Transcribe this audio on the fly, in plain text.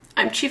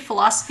I'm Chief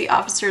Philosophy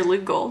Officer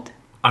Luke Gold.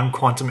 I'm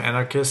Quantum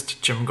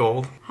Anarchist Jim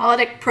Gold.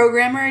 Holodeck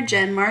Programmer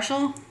Jen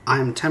Marshall.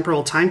 I'm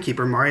Temporal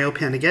Timekeeper Mario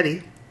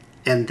Panaghetti.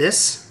 And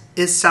this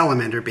is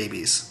Salamander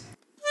Babies.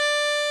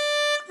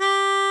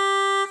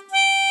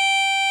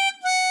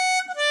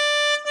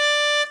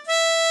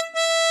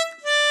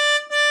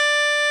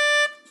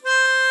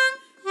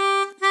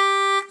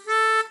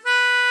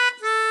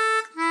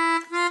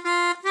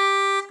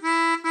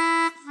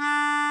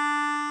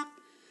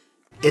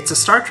 It's a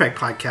Star Trek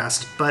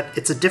podcast, but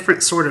it's a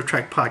different sort of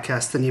Trek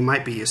podcast than you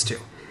might be used to,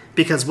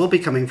 because we'll be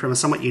coming from a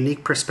somewhat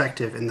unique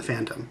perspective in the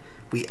fandom.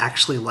 We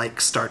actually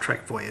like Star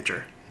Trek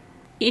Voyager.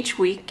 Each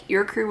week,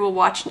 your crew will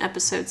watch an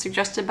episode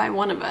suggested by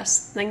one of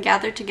us, then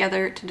gather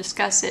together to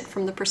discuss it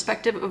from the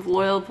perspective of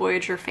loyal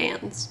Voyager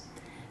fans.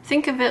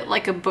 Think of it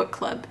like a book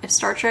club if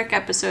Star Trek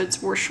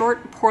episodes were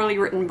short, poorly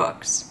written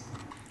books.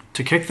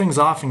 To kick things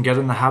off and get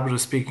in the habit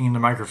of speaking into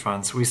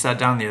microphones, we sat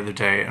down the other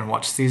day and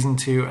watched Season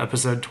 2,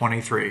 Episode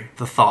 23,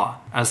 The Thaw,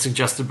 as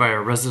suggested by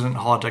our resident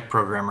holodeck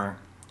programmer.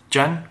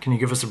 Jen, can you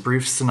give us a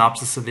brief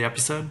synopsis of the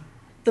episode?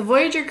 The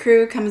Voyager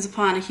crew comes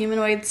upon a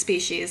humanoid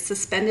species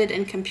suspended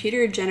in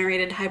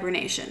computer-generated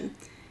hibernation.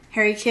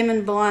 Harry Kim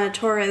and B'Elanna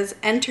Torres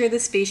enter the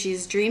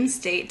species' dream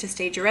state to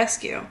stage a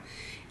rescue.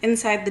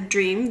 Inside the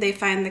dream, they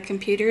find the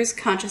computer's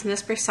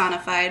consciousness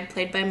personified,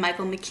 played by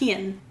Michael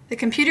McKean. The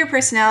computer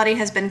personality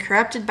has been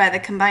corrupted by the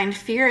combined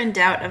fear and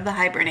doubt of the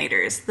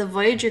hibernators. The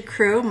Voyager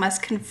crew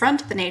must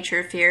confront the nature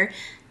of fear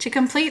to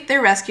complete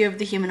their rescue of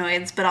the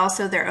humanoids, but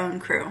also their own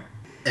crew.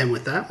 And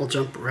with that, we'll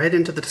jump right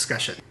into the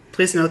discussion.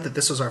 Please note that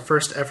this was our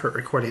first effort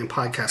recording a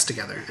podcast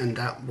together, and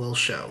that will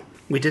show.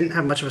 We didn't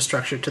have much of a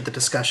structure to the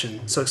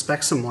discussion, so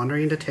expect some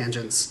wandering into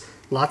tangents,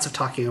 lots of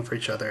talking over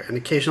each other, and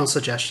occasional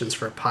suggestions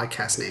for a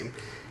podcast name.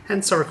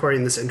 Hence our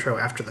recording this intro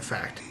after the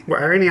fact. We're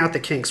ironing out the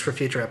kinks for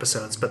future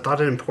episodes, but thought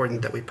it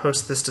important that we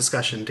post this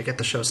discussion to get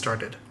the show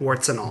started,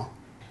 warts and all.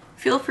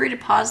 Feel free to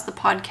pause the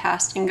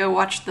podcast and go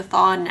watch The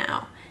Thaw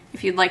now,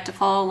 if you'd like to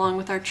follow along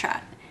with our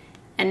chat.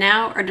 And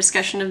now, our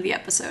discussion of the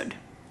episode.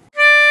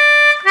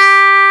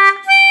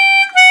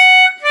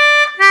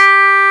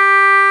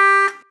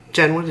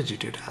 Jen, what did you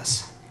do to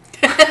us?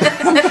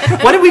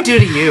 What did we do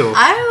to you?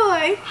 I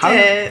liked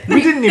it.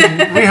 We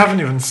haven't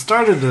even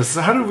started this.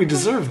 How did we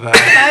deserve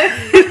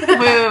that?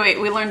 Wait.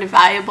 We learned a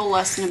valuable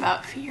lesson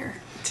about fear.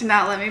 To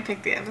not let me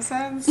pick the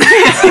episodes?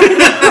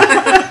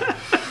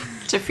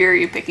 To fear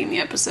you picking the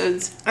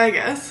episodes. I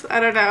guess. I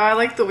don't know. I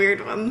like the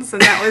weird ones,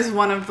 and that was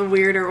one of the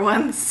weirder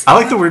ones. I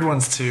like the weird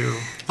ones too.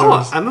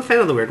 I'm a fan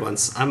of the weird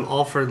ones. I'm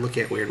all for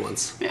looking at weird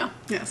ones. Yeah.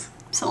 Yes.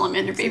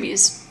 Salamander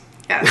babies.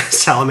 Yeah.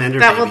 Salamander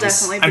that babies. Will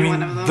definitely be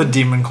one of them. The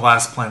Demon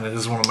Class Planet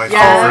is one of my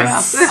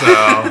Yes. favorites.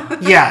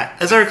 So. Yeah,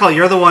 as I recall,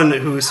 you're the one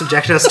who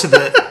subjected us to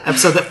the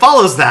episode that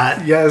follows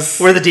that.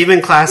 Yes. Where the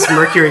Demon Class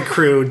Mercury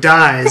crew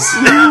dies,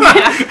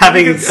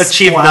 having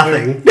achieved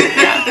nothing.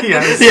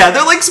 Yes. Yeah,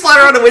 they're like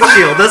splatter on a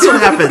windshield. That's what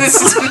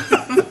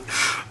happens.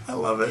 I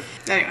love it.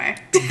 Anyway.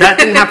 That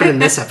didn't happen in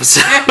this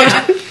episode.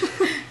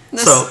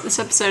 This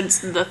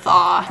episode's The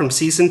Thaw. From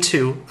Season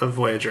 2 of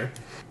Voyager.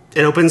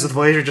 It opens with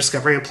Voyager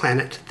discovering a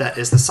planet that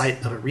is the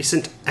site of a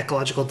recent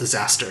ecological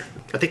disaster.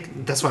 I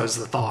think that's why it was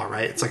the Thaw,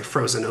 right? It's like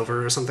frozen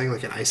over or something,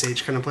 like an ice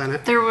age kind of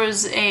planet. There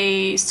was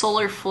a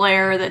solar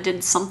flare that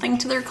did something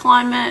to their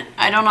climate.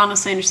 I don't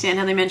honestly understand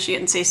how they managed to get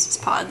in stasis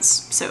pods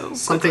so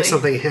quickly.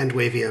 Something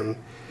hand-wavium.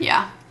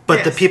 Yeah.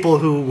 But the people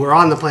who were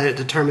on the planet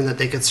determined that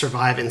they could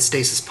survive in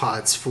stasis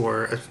pods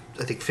for,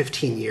 I think,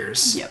 15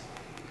 years. Yep.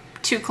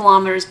 2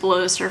 kilometers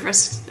below the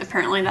surface.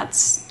 Apparently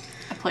that's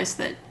a place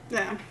that...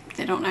 Yeah.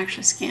 They don't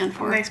actually scan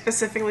for. And they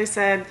specifically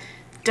said,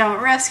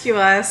 "Don't rescue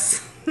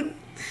us."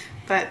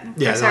 But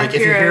yeah, like if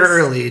you're here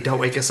early, don't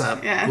wake us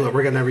up. Yeah.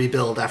 We're going to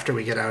rebuild after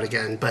we get out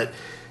again. But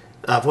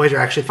Voyager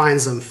actually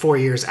finds them 4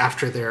 years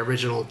after their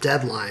original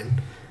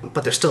deadline,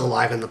 but they're still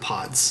alive in the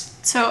pods.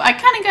 So I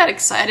kind of got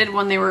excited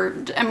when they were,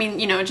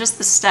 just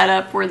the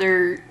setup where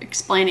they're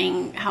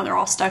explaining how they're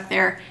all stuck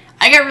there.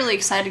 I got really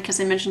excited because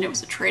they mentioned it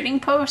was a trading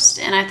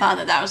post, and I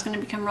thought that was going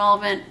to become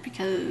relevant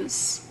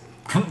because...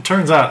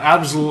 Turns out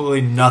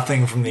absolutely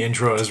nothing from the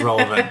intro is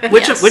relevant.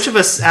 Which of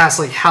us asked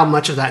like how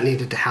much of that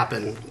needed to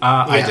happen?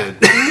 I did.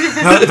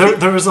 No,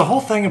 there was a whole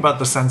thing about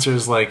the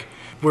sensors, like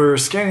we're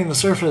scanning the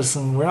surface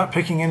and we're not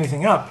picking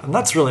anything up, and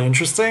that's really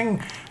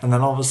interesting. And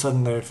then all of a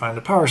sudden they find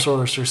a power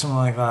source or something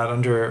like that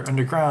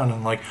underground,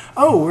 and like,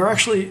 oh,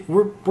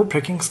 we're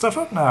picking stuff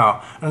up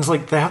now. And it's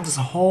like they have this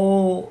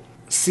whole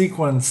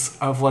sequence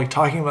of like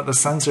talking about the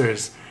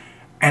sensors,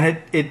 and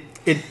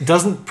it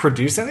doesn't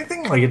produce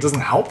anything. Like it doesn't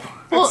help.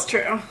 Well, that's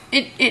true.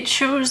 It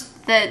shows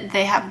that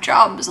they have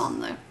jobs on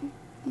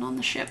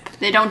the ship.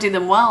 They don't do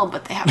them well,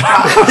 but they have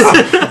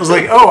jobs. I was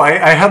like, oh,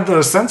 I had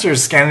those sensors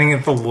scanning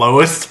at the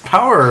lowest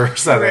power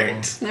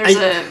setting.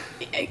 Right.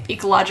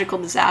 ecological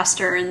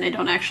disaster and they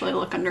don't actually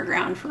look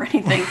underground for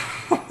anything.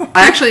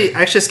 I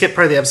actually skipped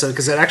part of the episode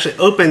because it actually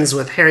opens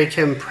with Harry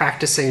Kim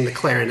practicing the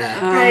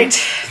clarinet. Right.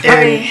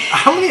 And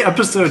How many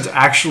episodes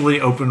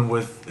actually open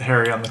with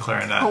Harry on the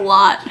clarinet? A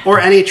lot. or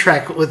any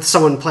Trek with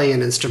someone playing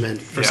an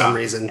instrument for Yeah. some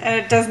reason. And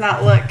it does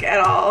not look at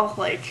all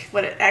like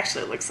what it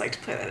actually looks like to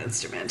play that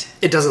instrument.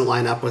 It doesn't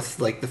line up with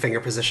like the finger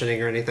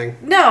positioning or anything.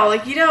 No,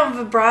 like you don't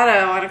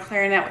vibrato on a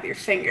clarinet with your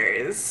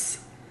fingers.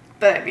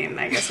 But I mean,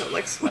 I guess it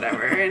looks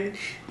whatever. And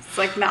it's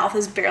like mouth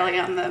is barely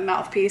on the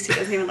mouthpiece. He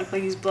doesn't even look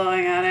like he's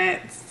blowing on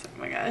it. Oh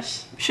my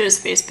gosh. Should have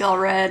space bell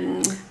red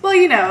and Well,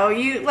 you know,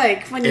 you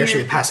like when Air should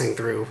you're be passing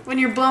through. when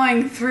you're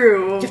blowing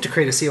through. You have to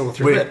create a seal with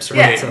your Wait, lips,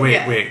 Yeah. right? So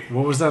wait.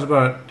 What was that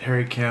about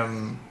Harry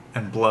Kim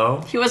and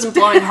blow? he wasn't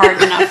blowing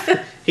hard enough.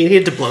 he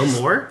needed to blow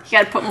more. He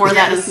had to put more of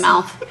that in his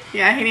mouth.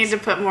 Yeah, he needed to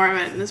put more of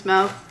it in his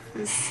mouth.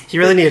 He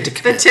really needed to The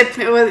commit.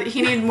 tip,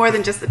 he needed more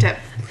than just the tip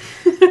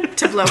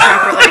to blow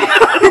properly.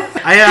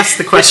 I asked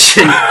the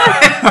question,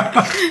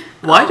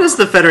 why does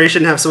the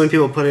Federation have so many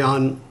people putting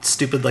on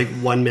stupid, like,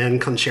 one-man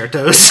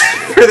concertos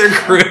for their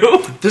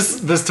crew? This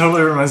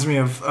totally reminds me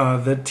of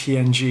the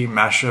TNG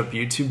mashup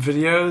YouTube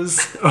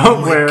videos Oh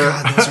my where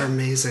god, those are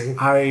amazing.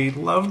 I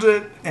loved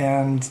it,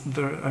 and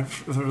there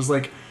was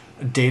like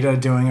Data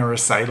doing a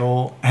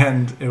recital,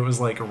 and it was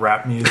like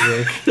rap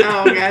music.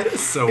 Oh god,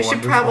 So we should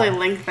wonderful. probably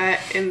link that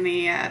in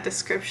the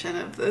description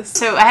of this.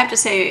 So I have to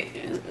say,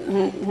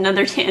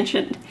 another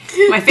tangent.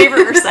 My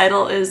favorite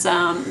recital is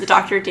the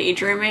Doctor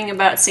daydreaming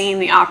about singing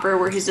the opera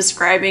where he's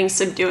describing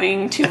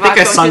subduing Tuvok I think I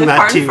going sung through the that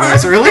barn to you farm.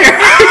 guys earlier.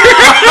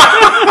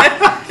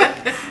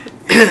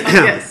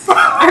 Yes.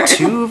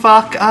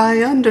 Tuvok,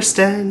 I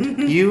understand.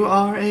 You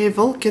are a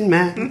Vulcan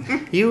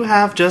man. You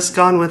have just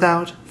gone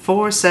without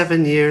for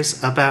 7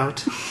 years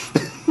about.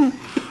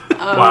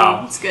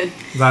 Wow, It's good.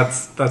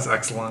 that's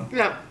excellent.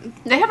 Yep.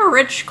 They have a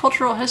rich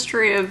cultural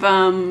history of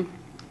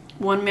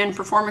one-man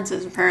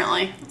performances,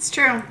 apparently. It's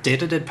true.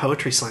 Data did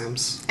poetry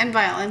slams. And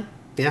violin.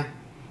 Yeah.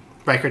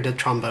 Riker did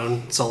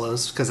trombone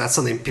solos, because that's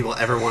something people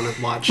ever want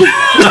to watch. They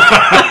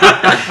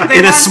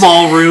In a want-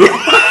 small room.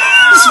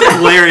 Just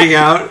blaring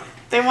out.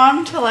 They want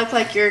him to look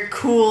like your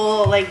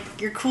cool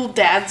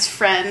dad's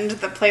friend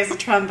that plays the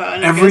trombone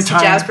and Every goes to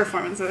time. jazz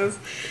performances.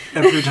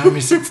 Every time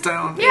he sits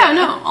down. Yeah,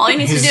 no. All he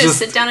needs He's to do is just-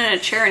 sit down in a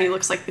chair and he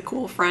looks like the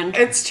cool friend.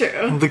 It's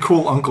true. The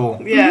cool uncle.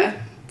 Yeah.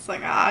 It's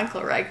like,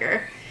 Uncle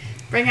Riker.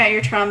 Bring out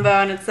your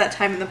trombone. It's that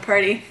time in the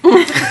party.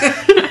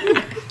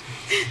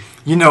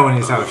 You know when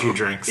he's had a few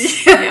drinks.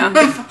 Yeah.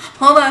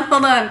 Hold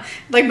on.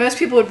 Like most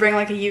people would bring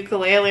like a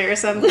ukulele or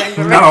something.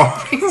 But No.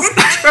 Riker brings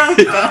a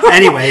trombone.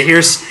 Anyway,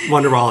 here's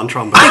Wonderwall and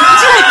trombone.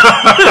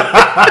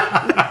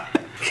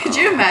 Could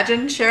you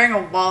imagine sharing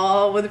a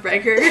wall with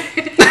Riker?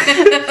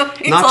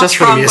 Not all just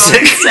for the trombone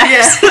music. sex.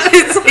 Yeah,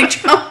 it's like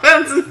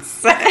trombones and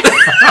sex.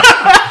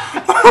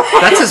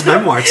 That's his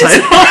memoir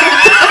title.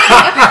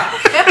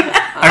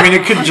 I mean,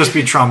 it could just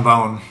be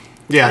trombone.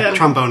 Yeah,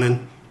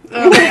 trombonin.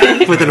 Oh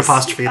man. With an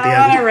apostrophe at the I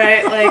want to end.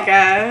 write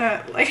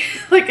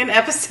like an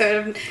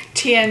episode of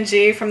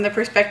TNG from the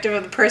perspective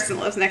of the person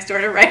that lives next door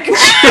to Riker.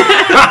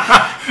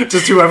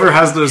 Just whoever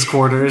has those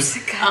quarters.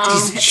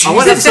 I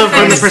want an episode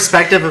from the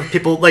perspective of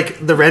people,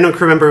 like the random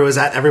crew member who was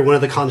at every one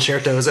of the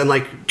concertos and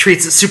like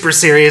treats it super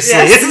seriously.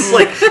 Yes. It's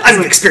like,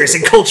 I'm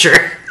experiencing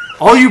culture.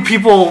 All you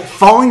people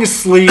falling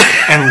asleep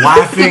and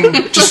laughing,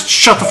 just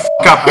shut the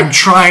up. I'm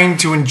trying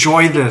to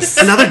enjoy this.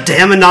 Another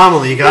damn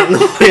anomaly got in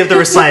the way of the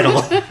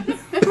recital.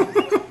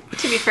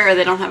 To be fair,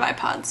 they don't have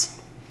iPods.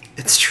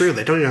 It's true,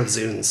 they don't even have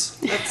Zunes.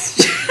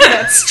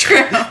 That's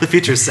true. The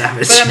future's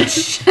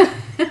savage.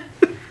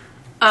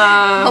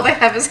 All they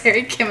have is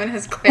Harry Kim and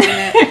his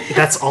clarinet.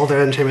 That's all the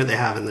entertainment they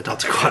have in the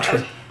Delta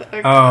Quadrant.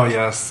 Oh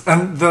yes,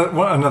 and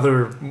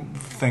another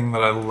thing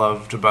that I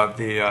loved about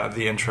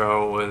the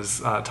intro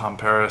was Tom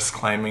Paris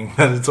claiming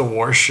that it's a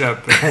warship.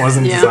 It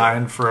wasn't Yeah.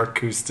 designed for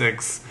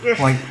acoustics.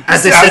 Like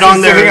As they sit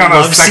on their sitting on a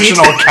love seat.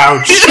 sectional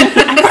couch.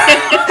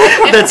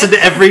 That's in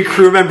every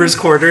crew member's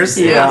quarters.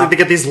 Yeah. They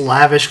get these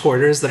lavish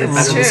quarters that are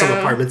better than some true.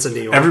 apartments in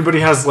New York. Everybody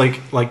has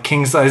like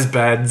king size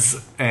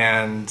beds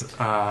and.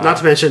 Not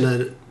to mention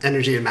an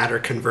energy and matter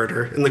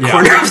converter in the Yeah.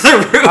 corner of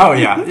the room. Oh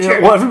yeah.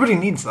 Well, everybody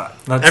needs that.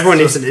 That's Everyone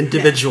needs just- an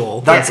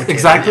individual. That's replicator.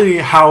 exactly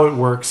how it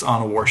works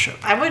on a warship.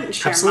 I wouldn't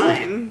share Absolutely.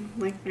 mine.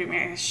 Like, what do you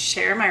mean?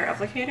 Share my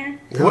replicator?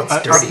 No,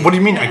 it's dirty. What do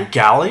you mean, a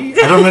galley?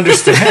 I don't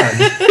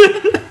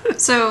understand.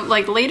 So,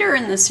 like later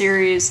in the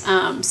series,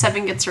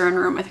 Seven gets her own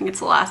room. I think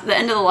it's the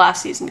end of the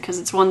last season because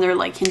it's when they're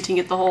like hinting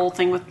at the whole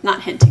thing with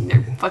not hinting,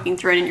 they're fucking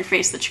throwing in your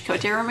face the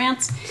Chakotay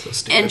romance, So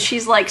stupid. and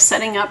she's like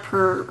setting up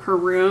her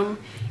room,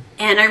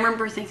 and I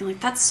remember thinking like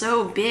that's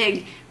so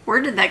big.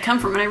 Where did that come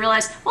from? And I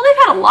realized, well,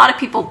 they've had a lot of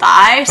people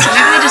die, so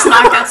maybe they just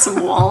knocked out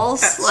some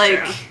walls. That's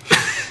like,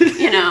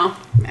 you know,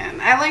 Man,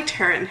 I liked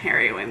her and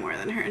Harry way more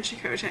than her and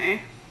Chakotay.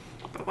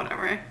 But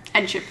whatever.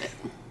 I'd ship it.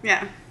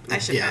 Yeah, I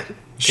should Yeah. it.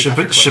 Ship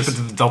it to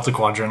the Delta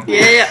Quadrant.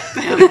 Yeah.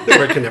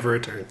 Where it can never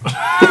return.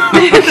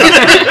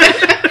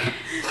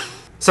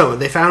 So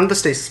they found the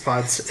stasis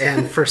pods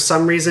and for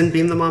some reason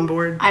beamed them on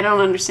board. I don't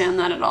understand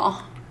that at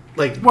all.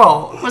 Like,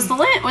 Well, Was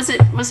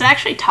it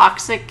actually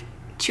toxic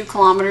 2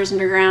 kilometers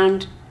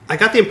underground? I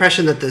got the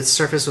impression that the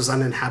surface was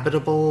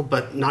uninhabitable,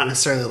 but not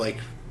necessarily like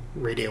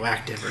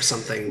radioactive or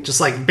something.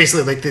 Just like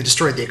basically like they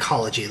destroyed the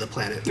ecology of the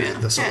planet through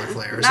the solar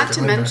flare. Or Not to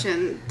something like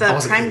mention I the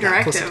wasn't Prime paying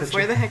that close Directive. attention.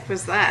 Where the heck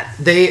was that?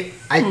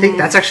 I think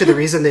that's actually the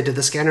reason they did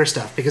the scanner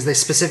stuff, because they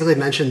specifically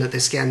mentioned that they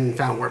scanned and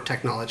found warp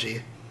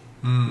technology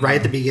right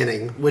at the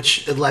beginning,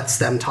 which it lets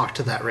them talk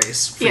to that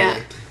race freely. Yeah.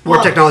 Warp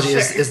Well, technology sure.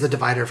 is the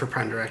divider for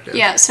Prime Directive.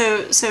 Yeah,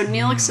 so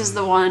Neelix is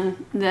the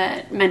one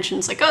that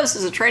mentions, like, oh, this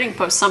is a trading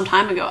post some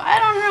time ago. I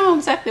don't know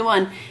exactly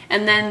when.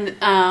 And then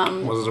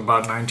was it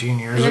about 19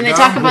 years and then ago? they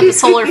talk about the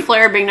solar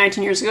flare being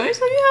 19 years ago. He's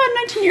like, yeah,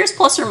 19 years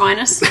plus or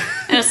minus.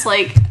 And it's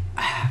like,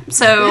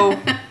 so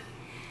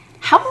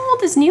how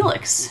old is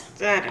Neelix?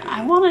 I don't know.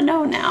 I want to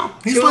know now.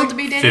 He's Too like old to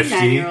be dating 50.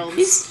 9-year-olds.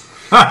 He's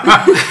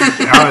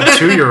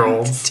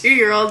 2-year-olds.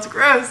 2-year-olds,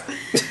 gross.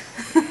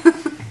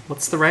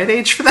 What's the right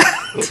age for that?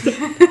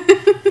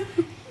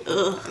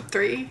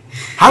 3.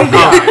 How did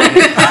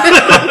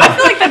I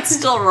feel like that's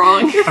still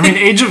wrong. I mean,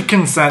 age of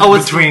consent Oh,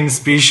 it's- between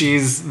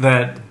species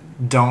that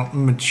don't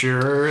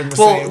mature in the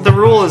Well, same the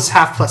rule is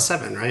half plus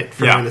 7, right?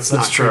 For Yeah, when it's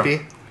that's not true.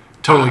 creepy.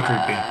 Totally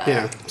creepy.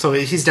 Yeah, so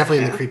he's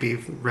definitely in the creepy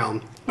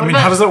realm. I mean,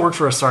 about- how does that work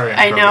for Asari?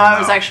 I know, I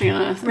was actually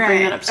going to bring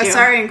Right. that up too.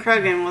 Asari and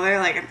Krogan, well, they're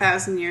like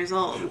 1,000 years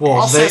old. Well,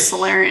 Also, they,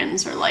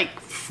 Solarians are like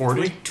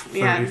 40?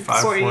 Yeah,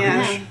 35, 40, 40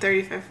 yeah, -ish?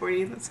 35,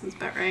 40, that sounds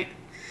about right.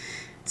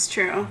 It's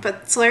true.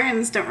 But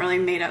Solarians don't really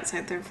mate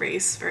outside their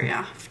race very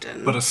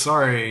often. But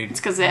Asari... it's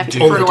because they have to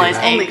Only do fertilize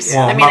that. eggs.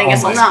 Well, I mean, not I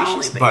guess all only. not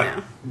species. only, but, but- you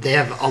know. They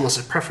have almost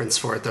a preference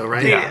for it, though,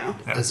 right? They Yeah.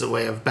 do. As a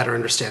way of better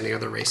understanding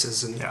other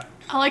races. And Yeah.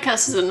 I like how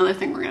this is another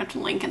thing we're going to have to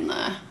link in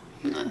the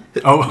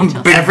Oh,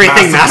 big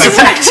Everything Mass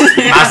Effect.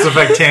 Mass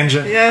Effect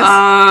tangent. Yes.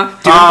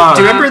 Do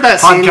you remember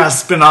that scene?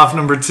 Podcast spin-off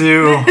number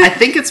 2. I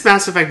think it's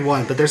Mass Effect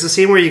 1, but there's a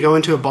scene where you go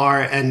into a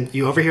bar and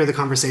you overhear the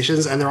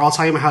conversations, and they're all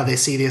talking about how they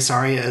see the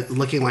Asari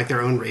looking like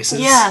their own races.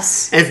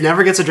 Yes. And it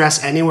never gets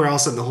addressed anywhere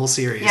else in the whole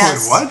series.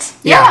 Yes. What?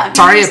 Yeah, it'd be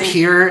Asari amazing.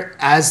 appear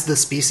as the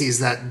species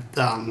that...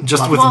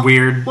 Just love with them.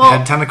 weird well,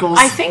 head tentacles?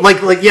 I think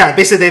Like,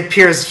 basically they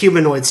appear as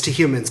humanoids to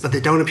humans, but they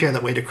don't appear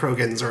that way to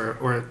Krogans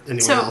or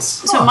anyone so. else.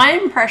 So my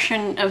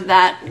impression of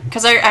that,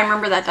 because I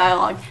remember that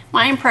dialogue.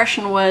 My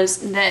impression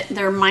was that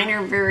there are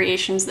minor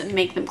variations that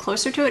make them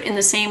closer to it, in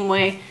the same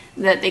way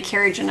that they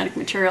carry genetic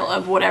material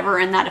of whatever,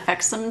 and that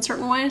affects them in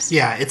certain ways.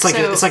 Yeah, it's like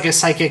So- it's like a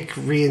psychic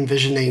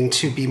re-envisioning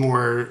to be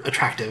more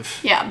attractive.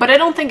 Yeah, but I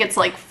don't think it's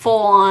like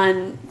full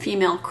on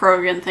female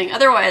Krogan thing.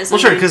 Otherwise, Well,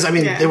 sure, because I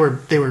mean Yeah. they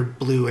were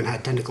blue and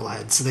had tentacle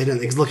heads, so they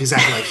didn't look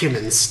exactly like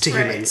humans to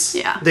Right. humans.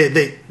 Yeah.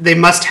 they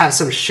must have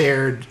some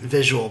shared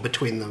visual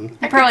between them.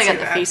 I probably could got see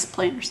the that. face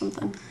plate or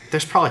something.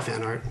 There's probably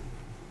fan art.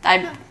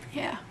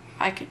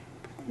 I could.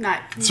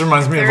 Not. This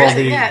reminds me of There all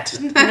isn't the... yet.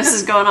 And this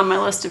is going on my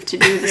list of to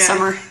do this Yeah.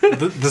 summer.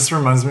 This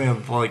reminds me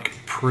of like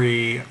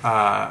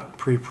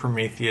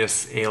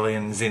pre-Prometheus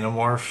alien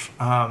xenomorph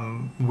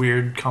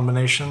weird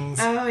combinations.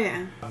 Oh,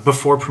 yeah.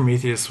 Before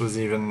Prometheus was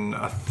even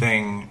a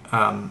thing,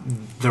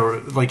 there were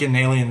like in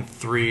Alien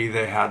 3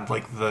 they had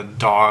like the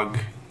dog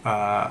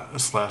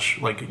slash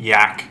like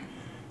yak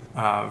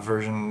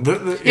version.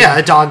 Yeah,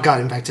 a dog got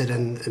infected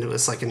and it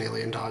was like an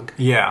alien dog.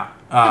 Yeah.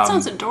 That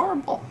sounds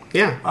adorable.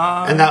 Yeah,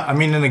 and that I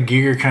mean in a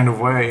Giger kind of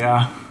way,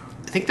 yeah.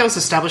 I think that was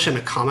established in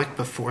a comic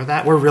before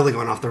that. We're really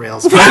going off the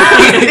rails.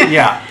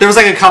 Yeah. There was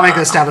like a comic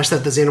that established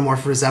that the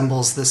xenomorph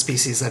resembles the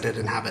species that it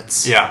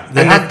inhabits. Yeah.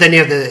 And then you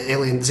have the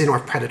alien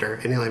xenomorph predator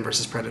in Alien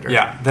versus Predator.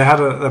 Yeah, they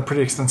had a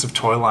pretty extensive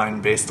toy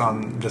line based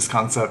on this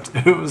concept.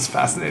 It was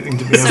fascinating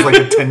to me as like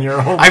a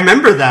 10-year-old. I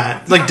remember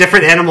that. Like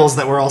different animals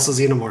that were also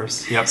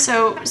xenomorphs. Yep.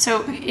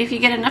 So if you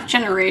get enough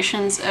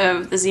generations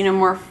of the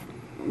xenomorph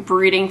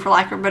breeding, for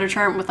lack of a better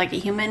term, with like a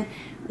human,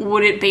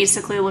 would it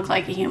basically look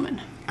like a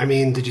human? I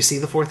mean, did you see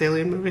the fourth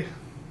Alien movie?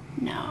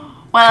 No.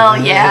 Well,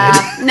 Good.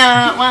 yeah.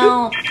 No.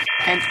 Well,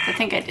 I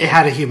think I did. It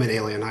had a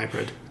human-alien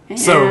hybrid. Yeah.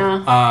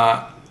 So,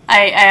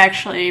 I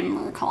actually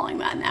am recalling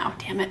that now.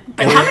 Damn it!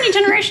 But how many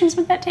generations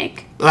would that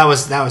take? That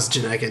was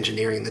genetic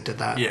engineering that did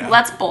that. yeah. Well,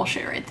 that's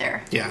bullshit right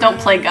there. Yeah. Don't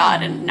play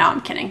God. And no,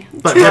 I'm kidding.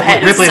 But Go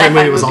ahead, it's a Ripley in that sci-fi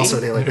movie was also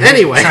an alien.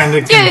 Anyway, Trying to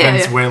Yeah, yeah,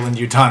 convince yeah. Wayland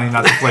Yutani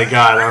not to play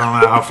God. I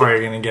don't know how far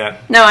you're going to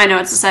get. No, I know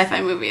it's a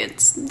sci-fi movie.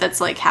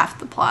 That's like half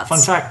the plots. Fun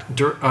fact,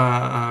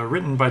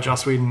 written by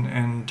Joss Whedon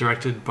and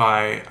directed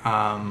by,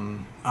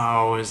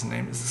 his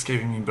name is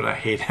escaping me, but I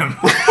hate him.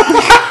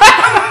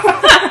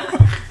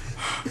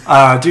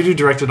 Dude who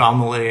directed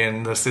Amelie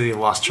and The City of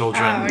Lost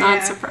Children. Oh, Not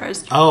yeah.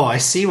 surprised. oh, I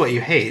see what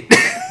you hate.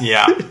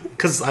 Yeah.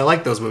 Because I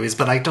like those movies,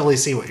 but I totally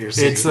see what you're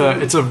saying.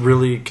 It's a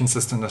really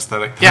consistent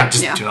aesthetic that Yeah. I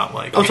just Yeah. do not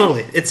like. Oh,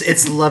 totally.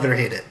 It's love it or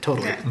hate it.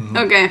 Totally.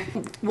 Yeah. Okay.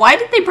 Why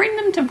did they bring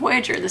them to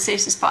Voyager, the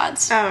stasis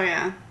pods? Oh,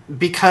 yeah.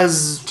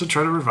 Because To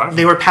try to revive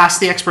they them. were past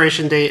the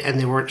expiration date and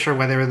they weren't sure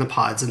whether they were in the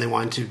pods and they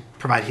wanted to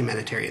provide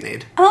humanitarian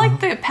aid. I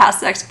like the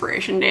past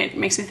expiration date. It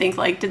makes me think,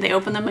 like, did they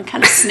open them and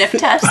kind of sniff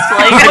test?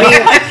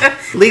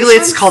 Like, Legally,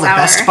 it's called sour. a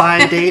Best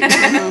Buy date.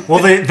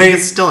 Well,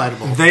 It's still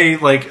edible.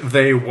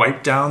 They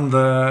wiped down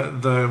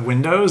the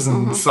windows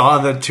and saw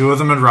that 2 of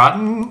them had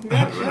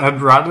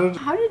rotted.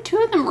 how did 2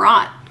 of them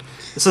rot?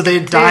 So they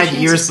died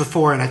chances. years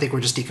before, and I think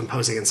we're just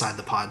decomposing inside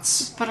the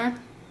pods. But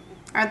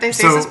aren't they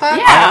stasis So- pods?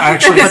 Yeah. I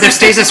actually, But they're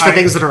stasis for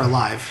things that are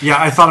alive. Yeah,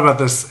 I thought about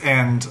this,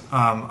 and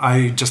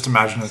I just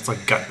imagine it's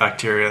like gut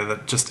bacteria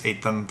that just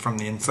ate them from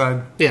the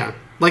inside. Yeah.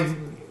 Like,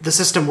 the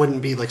system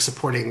wouldn't be, like,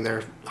 supporting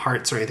their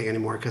hearts or anything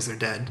anymore because they're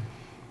dead.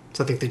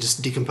 So I think they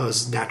just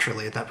decompose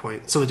naturally at that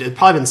point. So it'd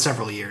probably been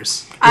several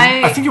years.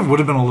 I think it would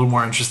have been a little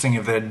more interesting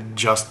if they had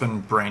just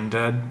been brain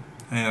dead,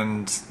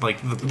 and like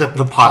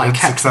the pod had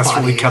kept the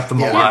successfully body. kept them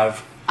Yeah.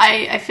 alive.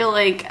 I feel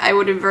like I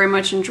would have very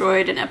much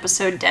enjoyed an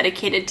episode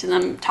dedicated to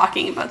them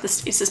talking about the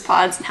stasis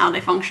pods and how they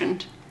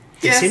functioned.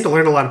 You Yes. seem to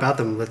learn a lot about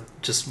them with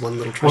just one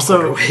little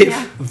Also,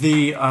 transporter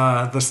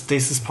wave. the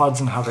stasis pods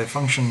and how they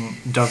function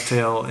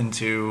dovetail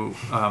into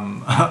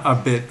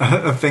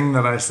a thing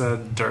that I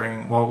said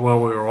while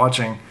we were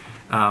watching,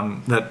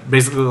 that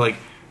basically, like,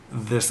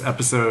 this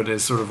episode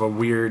is sort of a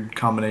weird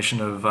combination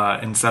of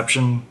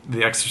Inception,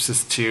 The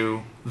Exorcist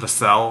 2, The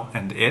Cell,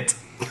 and It.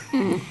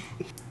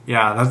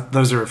 Yeah,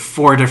 those are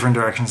 4 different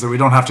directions that we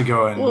don't have to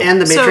go in. Well,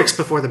 And the So- Matrix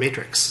before the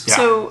Matrix. Yeah.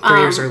 So 3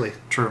 years early.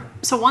 True.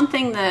 So one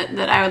thing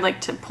that I would like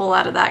to pull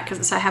out of that,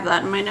 because I have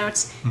that in my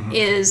notes,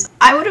 is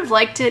I would have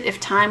liked it if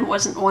time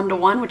wasn't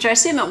 1-to-1, which I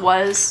assume it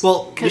was.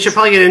 Well, we 'cause- should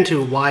probably get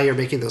into why you're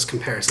making those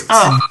comparisons.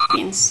 Oh,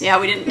 means yeah,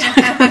 we didn't.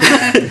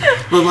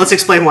 Well, let's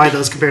explain why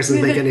those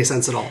comparisons make any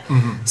sense at all.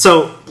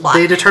 So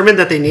they determined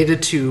that they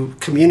needed to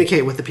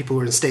communicate with the people who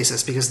were in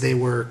stasis because they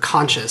were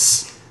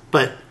conscious,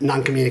 but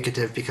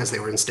non-communicative because they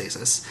were in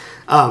stasis.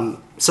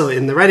 So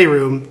in the ready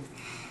room,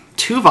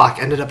 Tuvok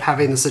ended up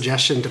having the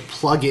suggestion to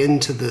plug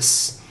into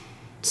this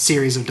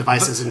series of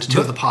devices into 2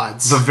 of the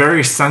pods. The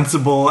very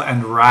sensible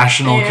and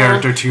rational Yeah.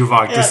 character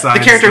Tuvok decides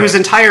The character that- whose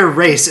entire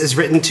race is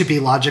written to be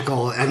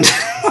logical and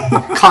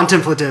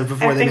contemplative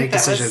before they make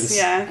decisions.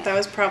 That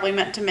was probably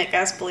meant to make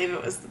us believe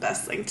it was the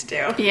best thing to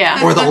do.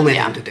 Yeah, Or the only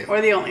Yeah. thing to do. Or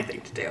the only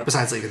thing to do.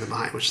 Besides leaving them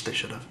behind, which they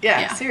should have.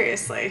 Yeah, Yeah.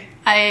 seriously.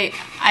 I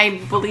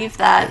believe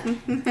that,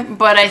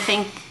 but I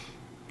think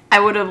I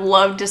would have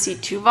loved to see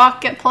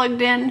Tuvok get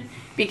plugged in,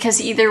 because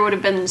he either would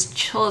have been as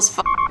chill as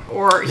fuck,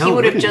 or No, he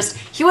would have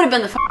wouldn't.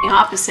 been the fucking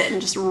opposite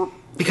and just Because it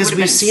would have we've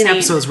been seen insane.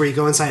 episodes where you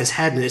go inside his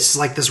head and it's just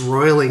like this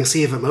roiling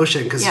sea of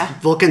emotion. Because Yeah.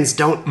 Vulcans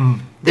don't,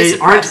 They they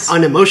aren't suppress.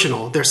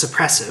 unemotional. They're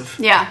suppressive.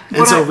 Yeah. And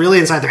What so I- really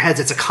inside their heads,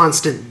 it's a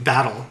constant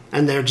battle,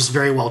 and they're just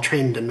very well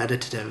trained and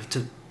meditative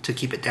to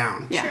keep it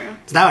down. Yeah. True.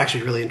 So that was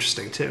actually really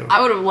interesting too. I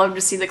would have loved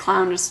to see the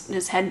clown just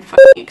his head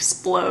fucking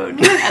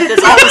explode at this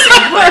all this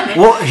input.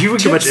 Well, he would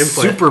Too get much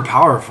input. super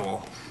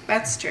powerful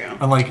That's true.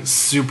 and like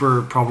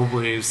super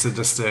probably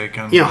sadistic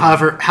and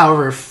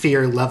However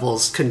fear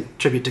levels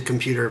contribute to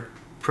computer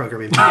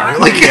programming power.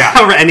 Like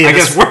however any I of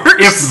this guess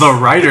works. if the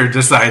writer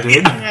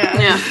decided.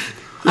 Yeah.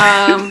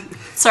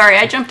 Sorry,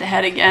 I jumped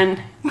ahead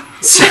again.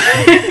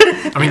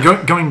 I mean,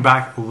 going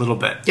back a little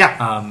bit.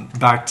 Yeah.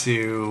 Back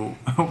to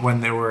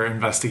when they were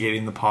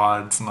investigating the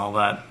pods and all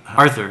that.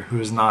 Arthur, who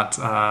is not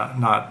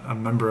a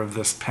member of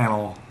this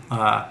panel.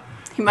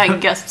 He might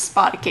guest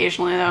spot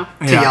occasionally though.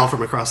 to yell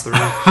from across the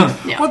room.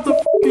 Yeah. What the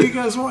f*** are you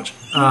guys watching?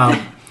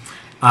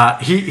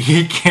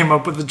 He came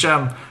up with the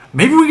gem.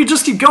 Maybe we could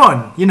just keep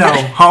going. You know,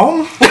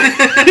 home?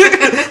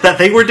 That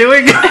thing we're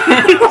doing?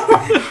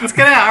 It's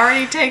gonna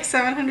already take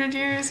 700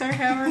 years or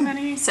however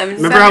many.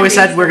 Remember how we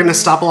said we're going to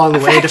stop along the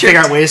way to figure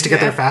out ways to get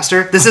there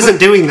faster? This isn't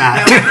doing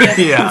that.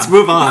 Yeah. Let's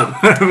move on.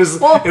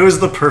 It was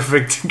the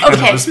perfect kind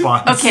of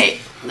response. Okay.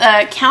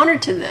 Counter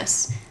to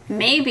this,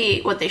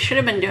 maybe what they should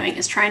have been doing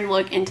is trying to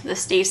look into the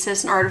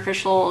stasis and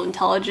artificial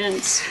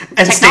intelligence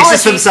And technology.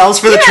 stasis themselves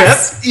for the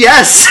Yes. trip?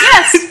 Yes!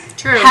 Yes.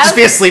 True. Have- Just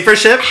be a sleeper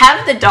ship?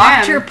 Have the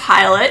doctor Man.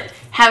 pilot.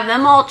 Have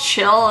them all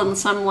chill and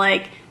some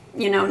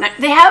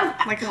they have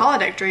Like a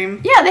holodeck dream.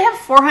 yeah they have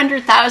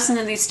 400,000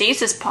 of these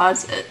stasis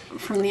pods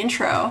from the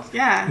intro.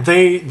 Yeah.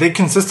 They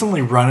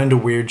consistently run into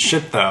weird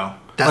shit though.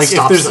 That Like, if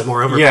stops there's- them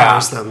or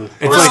overpowers yeah, them.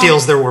 It's Or like,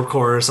 steals their warp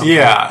core or something.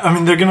 yeah, I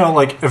mean they're gonna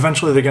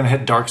eventually they're gonna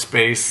hit dark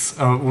space.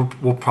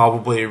 We'll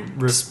probably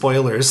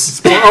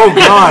Spoilers. oh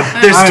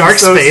god, There's I'm dark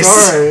so space.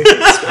 sorry.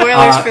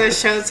 Spoilers for the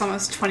show that's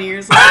almost 20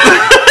 years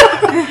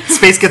old.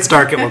 Space gets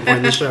dark at one point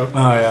in the show.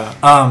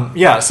 Oh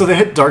yeah. So they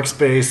hit dark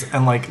space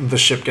and the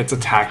ship gets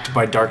attacked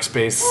by dark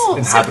space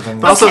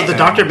inhabitants. But also, Okay. the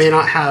doctor may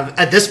not have,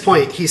 at this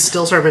point, he's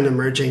still sort of an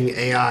emerging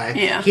AI.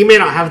 Yeah. He may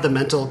not have the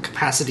mental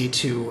capacity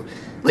to,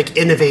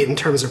 innovate in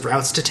terms of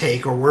routes to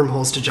take or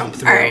wormholes to jump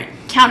through. All right,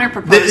 counter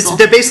proposal.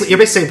 You're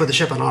basically saying put the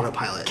ship on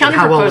autopilot. And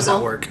how well would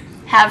that work?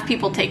 Have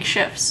people take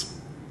shifts.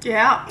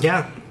 Yeah.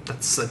 Yeah,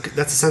 that's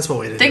a sensible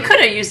way to do They it. could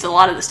have used a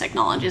lot of this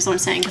technology, is what I'm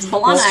saying, because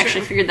B'Elanna That's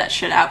actually true. figured that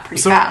shit out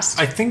pretty So fast.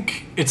 I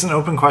think it's an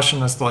open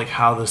question as to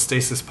how the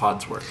stasis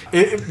pods work.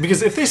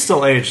 Because if they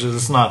still age,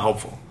 it's not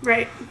helpful.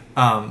 Right.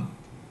 I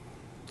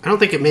don't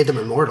think it made them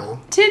immortal.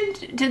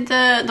 Did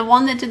the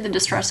one that did the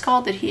distress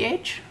call, did he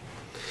age?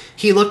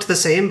 He looked the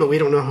same, but we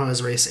don't know how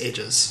his race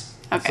ages.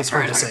 Okay, so it's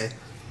hard to fair say.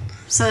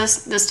 So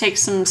this takes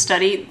some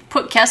study.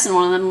 Put Kess in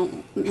one of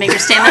them. Make her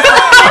stand there.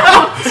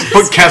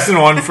 Put Kess in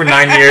one for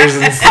 9 years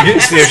and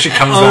see if she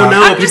comes Oh out.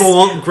 no, people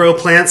won't grow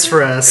plants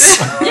for us.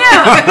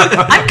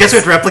 Yeah. Guess we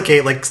have to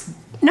replicate like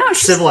No,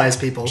 she's, civilized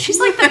people. she's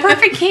like the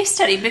perfect case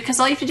study because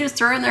all you have to do is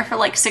throw her in there for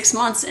like 6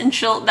 months and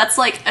that's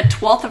like an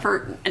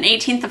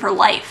 18th of her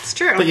life. It's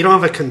true. But you don't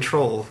have a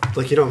control.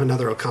 Like you don't have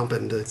another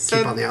Okampan to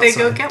keep on the outside. they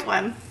go get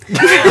one.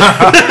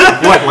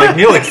 What, like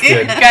Neelix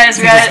did? Guys,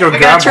 we Just go gotta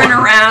grab turn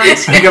one. around.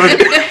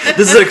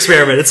 This is an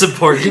experiment. It's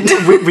important.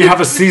 We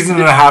have a season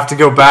and a half to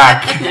go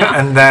back,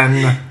 and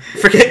then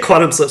Forget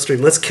quantum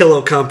slipstream. Let's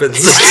kill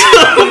Okampans.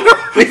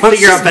 We let's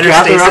figure out just better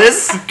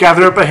stasis.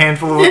 gather up a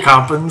handful of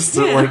Ocampans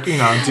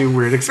to do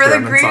weird For the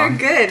experiments greater on.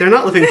 good. They're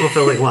not living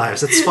fulfilling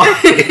lives. It's fine.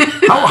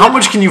 How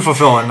much can you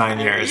fulfill in 9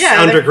 years?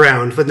 Yeah.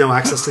 Underground with no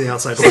access to the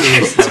outside world.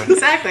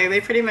 Exactly. They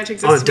pretty much On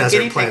a exist to be desert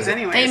guinea pigs planet.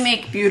 anyways. They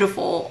make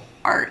beautiful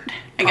art.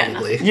 Again,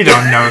 Probably. You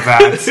don't know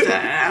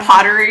that.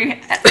 pottery.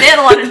 They had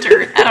a lot of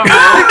dirt. I don't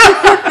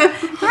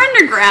know. They're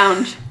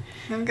underground.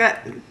 They've got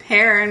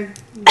hair and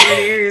weird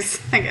ears,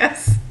 I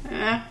guess.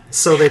 Yeah.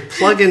 So they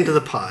plug into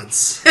the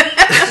pods.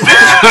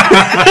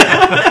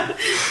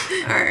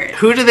 All right.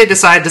 Who do they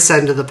decide to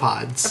send to the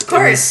pods? Of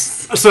course.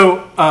 So,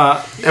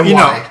 And you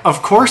why? know,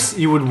 of course,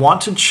 you would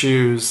want to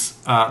choose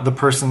the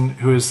person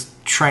who is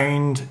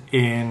trained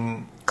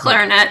in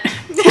Clarinet.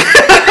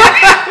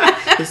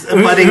 It's a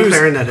budding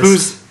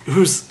clarinetist.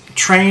 who's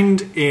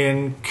trained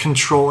in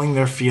controlling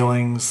their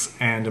feelings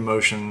and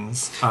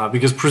emotions,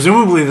 because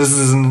presumably this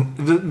is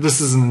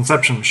an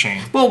Inception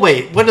machine. Well,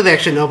 wait. What do they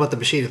actually know about the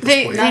machine at this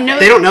They- point? they know-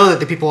 They don't know that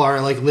the people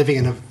are like living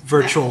in a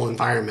virtual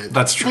environment,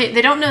 That's true.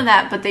 They don't know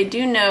that, but they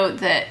do know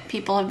that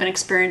people have been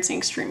experiencing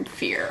extreme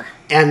fear.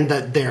 and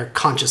that they're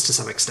conscious to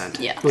some extent.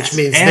 Yeah. Which Yes.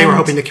 means they were And-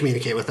 hoping to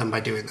communicate with them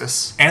by doing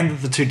this. And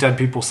that the two dead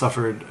people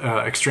suffered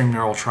extreme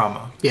neural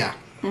trauma. Yeah.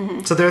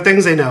 So there are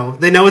things they know.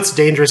 They know it's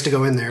dangerous to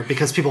go in there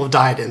because people have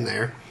died in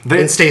there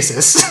in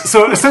stasis.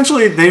 So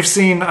essentially, they've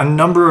seen a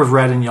number of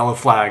red and yellow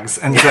flags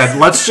and said,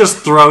 "Let's just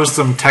throw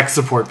some tech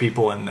support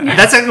people in there."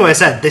 That's exactly what I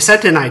said. They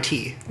sent in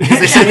IT. Because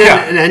they sent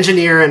Yeah. in an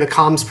engineer and a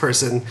comms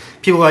person.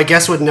 People who I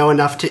guess would know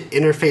enough to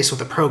interface with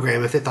a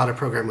program if they thought a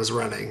program was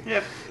running.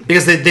 Yep.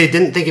 Because they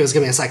didn't think it was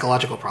going to be a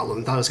psychological problem.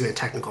 They thought it was going to be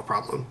a technical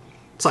problem.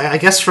 So I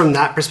guess from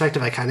that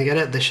perspective, I kind of get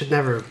it. They should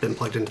never have been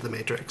plugged into the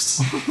Matrix.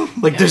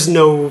 Like, there's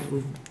no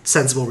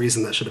sensible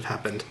reason that should have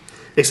happened.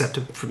 Except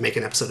to make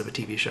an episode of a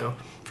TV show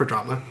for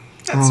drama.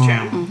 That's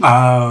true.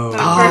 Oh, Of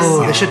course.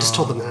 Oh, they should have just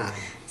told them that.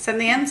 Send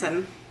the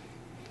ensign.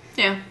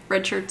 Yeah,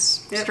 red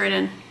shirts Yep. straight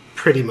in.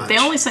 Pretty much. They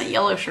only sent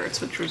yellow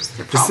shirts, which was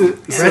their This problem.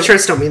 is- Red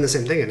shirts don't mean the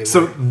same thing anymore.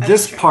 So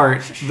this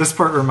part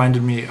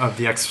reminded me of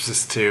The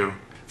Exorcist 2.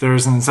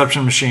 There's an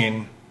Inception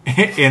machine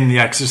in the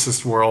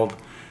Exorcist world,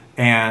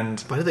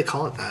 and why do they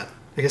call it that?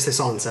 I guess they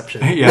saw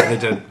Inception. yeah, they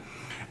did.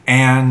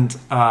 And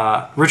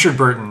Richard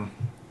Burton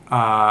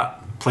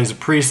plays a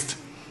priest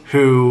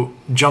who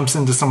jumps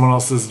into someone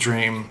else's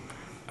dream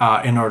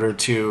in order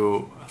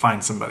to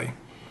find somebody.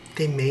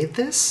 They made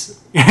this?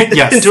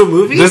 Yes, Into a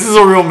movie? This is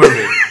a real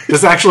movie.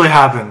 This actually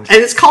happened.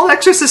 And it's called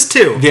Exorcist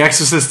 2. The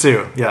Exorcist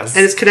 2. Yes.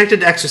 And it's connected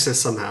to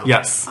Exorcist somehow.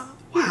 Yes.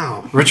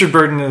 Wow. Richard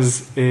Burton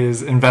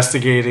is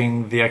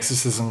investigating the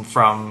exorcism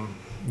from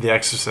The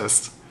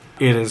Exorcist.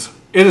 It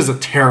is a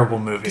terrible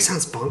movie. It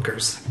sounds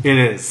bonkers. It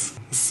is.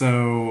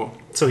 So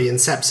So he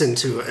incepts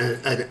into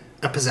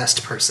a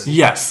possessed person.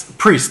 yes,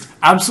 priest.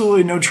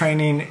 Absolutely no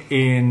training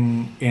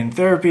in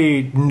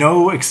therapy.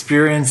 No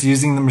experience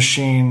using the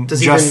machine.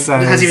 Has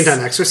he even done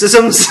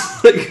exorcisms?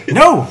 Like,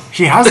 No,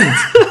 he hasn't.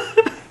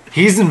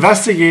 He's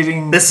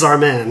investigating. this is our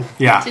man.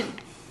 Yeah.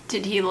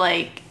 Did he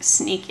like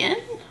sneak in?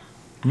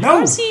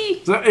 No. is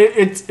he? So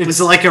it's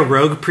Was it like a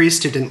rogue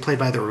priest who didn't play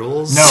by the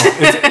rules? no.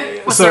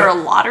 Was so there a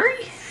lottery?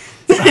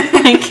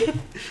 Like,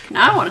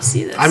 now I want to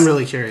see this. I'm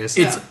really curious.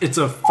 It's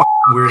a fucking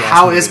weird.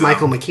 How is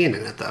Michael McKean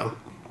in it, though?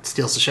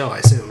 Steals the show, I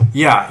assume.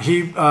 Yeah,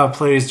 he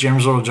plays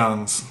James Earl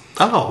Jones.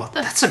 Oh,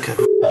 that's a good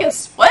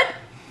Guess what?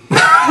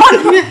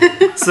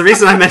 It's the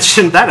reason I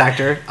mentioned that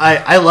actor.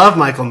 I love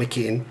Michael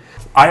McKean.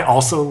 I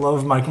also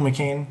love Michael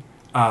McKean,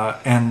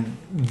 and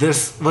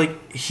this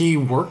he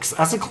works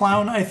as a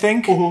clown, I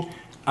think,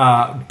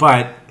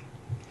 but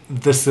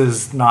this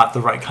is not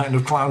the right kind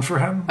of clown for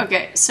him.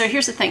 Okay, so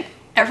here's the thing.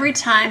 Every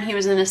time he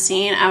was in a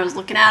scene, I was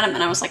looking at him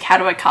and I was like, how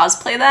do I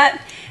cosplay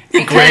that?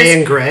 Because Gray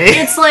and gray?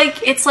 It's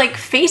like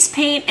face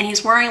paint and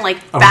he's wearing like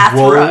A bath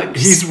wool- rugs.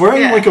 He's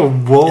wearing Yeah. like a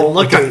wool,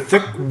 like a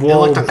thick It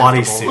wool looked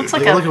uncomfortable. bodysuit. Looks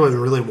like it a- looked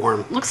really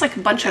warm. Looks like a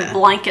bunch of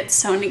blankets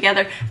sewn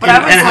together. But And,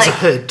 I was and it has like, a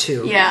hood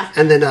too. Yeah.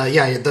 And then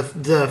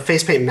the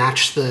face paint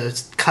matched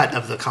the cut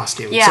of the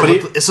costume. Yeah. So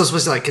But it's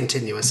supposed to be like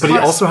continuous. But he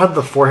Plus- also had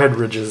the forehead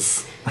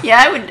ridges.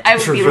 yeah, I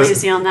would be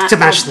lazy on that. to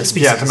match the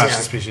species. Yeah, to match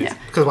the species. Yeah.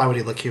 Because why would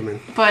he look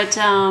human? But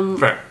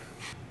Fair.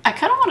 I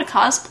kind of want to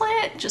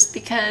cosplay it just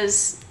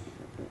because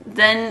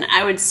then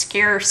I would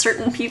scare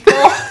certain people.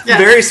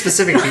 Very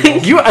specific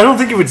people. I don't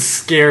think it would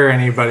scare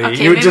anybody.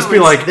 Okay, you would maybe just it be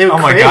would- like, they would oh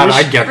my god,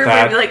 cringe. I get Everybody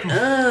that. would be like,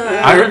 ugh.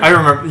 I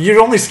remember. You'd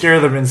only scare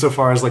them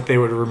insofar as like they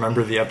would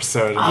remember the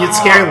episode. You'd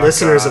scare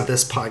listeners God. of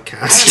this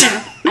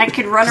podcast. I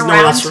could run No one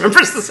else around.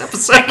 remembers this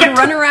episode. I could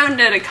run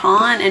around at a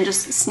con and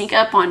just sneak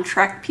up on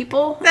Trek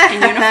people in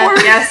uniform.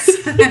 Yes.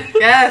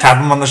 Yes. Tap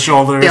them on the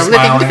shoulder. The only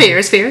thing smiling. to fear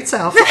is fear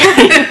itself.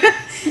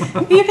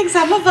 He thinks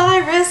I'm a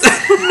virus.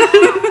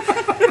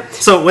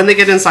 So when they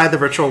get inside the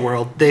virtual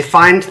world, they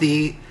find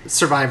the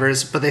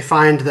survivors, but they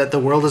find that the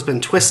world has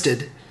been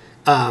twisted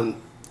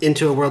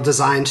into a world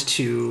designed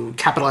to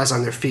capitalize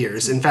on their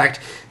fears. In fact,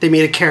 they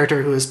meet a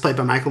character who is played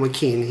by Michael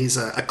McKean. He's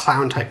a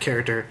clown-type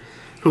character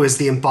who is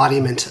the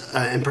embodiment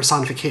and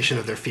personification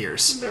of their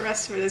fears. The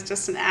rest of it is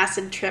just an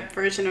acid trip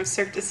version of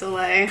Cirque du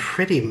Soleil.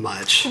 Pretty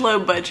much. Low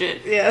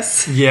budget.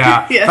 Yes.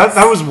 Yeah, Yes.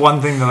 that was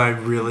one thing that I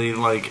really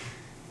like.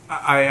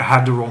 I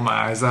had to roll my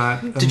eyes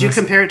at. in Did you this.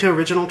 compare it to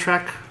original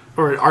Trek?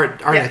 Or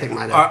Art I think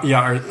might have.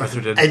 Yeah, Arthur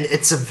did. And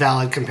it's a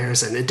valid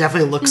comparison. It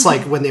definitely looks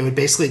like when they would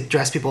basically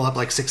dress people up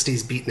like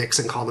 60s beatniks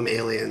and call them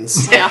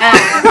aliens.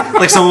 Yeah.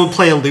 Like someone would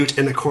play a lute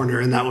in a corner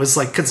and that was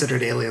like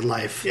considered alien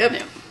life. Yep.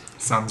 Yeah.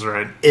 Sounds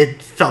right.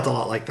 It felt a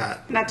lot like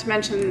that. Not to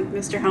mention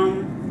Mr.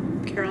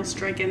 Home, Carol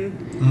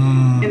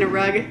Stricken in a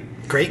rug.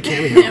 Great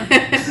cameo.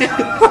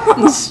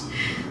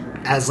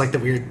 As like the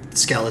weird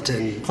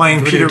skeleton Playing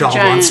voodoo Peter- doll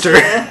Giant- monster.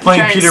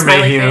 Playing Giant Peter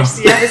smiley Mayhew.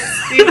 face.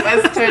 Yes, he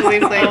was totally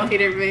playing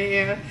Peter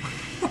Mayhew.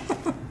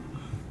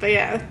 But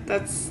yeah,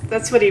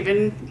 that's what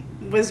even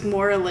was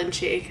more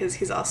Lynchy, because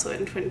he's also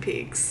in Twin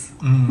Peaks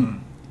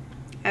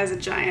as a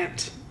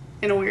giant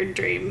in a weird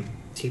dream.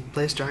 He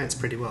plays giants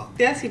pretty well.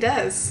 Yes, he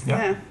does.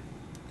 Yeah. Yeah.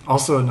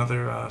 Also,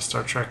 another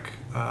Star Trek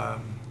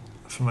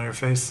familiar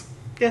face.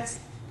 Yes.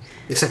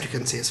 Except you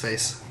couldn't see his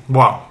face.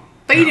 Wow.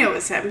 But you know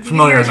it's him. You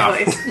Familiar can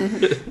hear his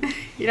enough. voice.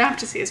 You don't have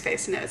to see his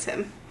face to know it's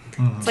him.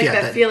 It's like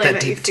Yeah, that feeling that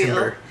that you deep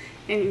feel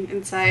timbre.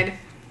 inside.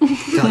 I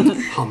feel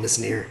like hum is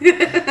near.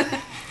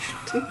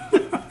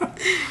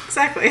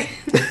 Exactly.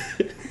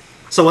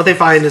 So what they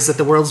find is that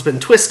the world's been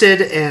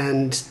twisted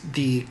and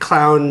the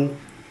clown...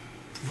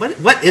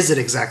 What is it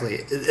exactly?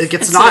 It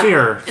gets It's not...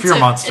 Fear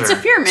monster. It's a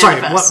fear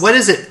Sorry, manifest. what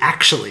is it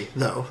actually,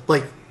 though?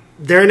 Like,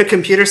 they're in a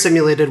computer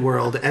simulated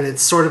world, and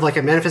it's sort of like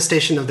a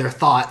manifestation of their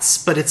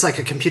thoughts, but it's like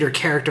a computer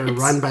character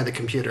run by the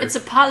computer. It's a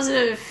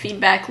positive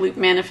feedback loop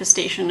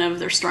manifestation of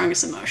their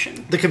strongest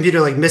emotion. The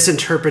computer, like,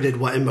 misinterpreted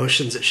what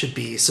emotions it should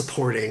be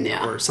supporting,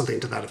 Yeah. or something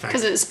to that effect.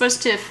 Because it's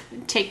supposed to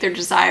take their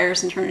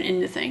desires and turn it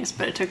into things,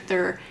 but it took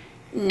their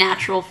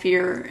natural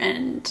fear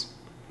and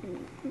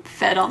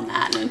fed on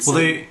that. And it's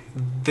Well,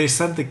 they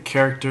said the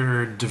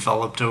character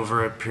developed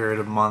over a period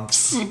of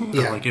months.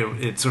 Yeah. Like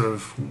it sort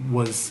of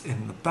was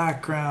in the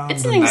background.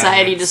 it's an and then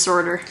anxiety it's-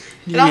 disorder.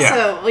 It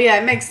also, well,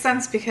 yeah, it makes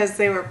sense because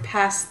they were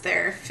past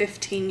their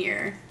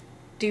 15-year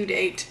due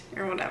date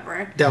or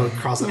whatever. That would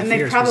cross out And they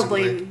fears,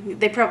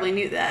 presumably. probably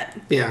knew that.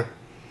 Yeah.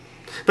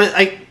 But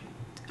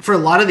for a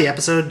lot of the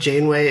episode,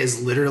 Janeway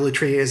is literally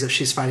treating it as if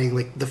she's fighting,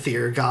 like, the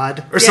fear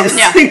god or something.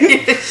 Yeah.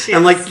 She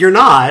I'm is. like, you're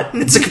not.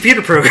 It's a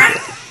computer program.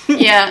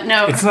 Yeah,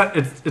 no.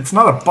 It's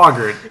not a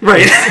boggart.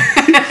 Right.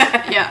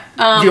 Yeah.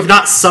 You have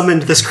not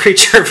summoned this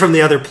creature from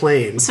the other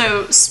plane.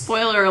 So,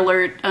 spoiler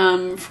alert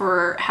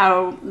for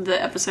how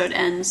the episode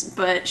ends,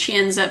 but she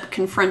ends up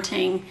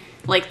confronting,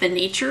 like, the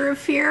nature of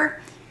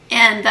fear.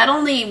 And that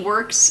only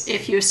works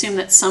if you assume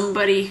that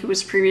somebody who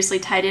was previously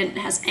tied in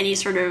has any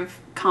sort of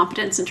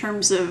competence in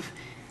terms of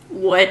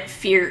what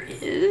fear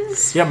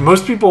is. Yeah,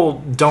 most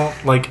people don't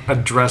like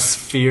address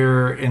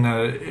fear in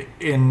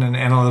an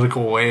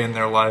analytical way in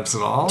their lives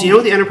at all. Do you know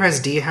what the Enterprise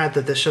D had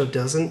that this show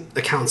doesn't?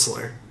 A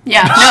counselor.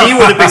 Yeah. She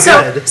would have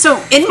been good. So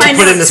in my to put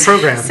notes, in this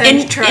program.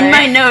 in, Troy. in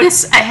my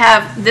notes, I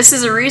have this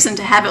is a reason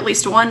to have at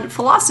least one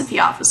philosophy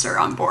officer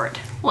on board.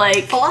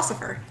 Like,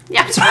 Philosopher.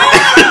 yeah.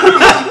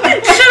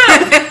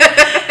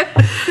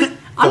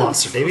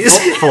 Philosopher, babies.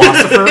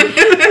 Philosopher?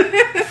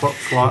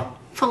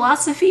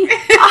 Philosophy.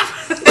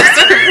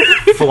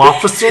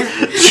 Philosopher?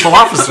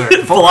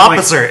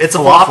 Philosopher. It's a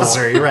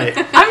philosopher. You're right.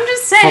 I'm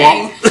just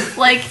saying,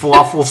 like,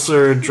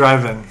 Falafel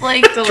drive-in.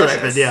 like,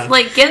 Drive-in, yeah.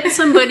 like, get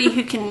somebody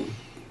who can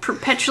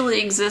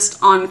perpetually exist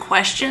on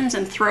questions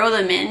and throw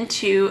them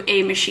into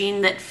a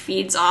machine that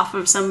feeds off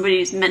of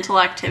somebody's mental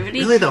activity.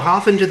 Really though, how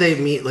often do they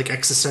meet like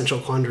existential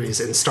quandaries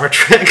in Star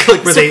Trek?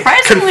 Like where they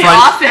Surprisingly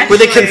confront, often, where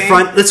they actually.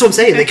 confront. That's what I'm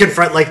saying. They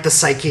confront like the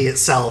psyche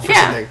itself or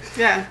Yeah. something.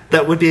 Yeah.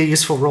 That would be a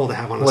useful role to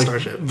have on a Like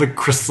starship. the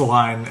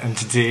crystalline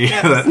entity.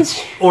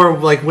 that, Or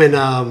like when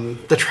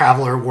the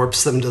Traveler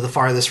warps them to the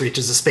farthest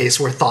reaches of space,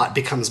 where thought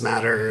becomes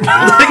matter.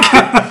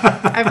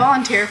 I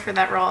volunteer for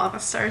that role on the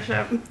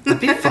starship.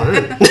 That'd be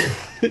fun.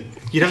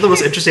 You'd have the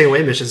most interesting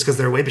away missions because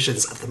they're away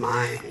missions of the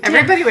mind.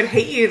 Everybody would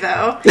hate you,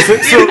 though.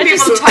 I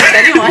just talk to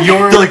anyone.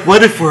 They're like,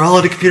 what if we're all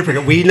in a computer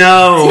program? We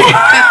know.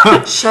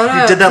 Shut We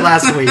up. did that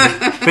last week.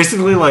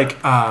 basically, like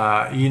sort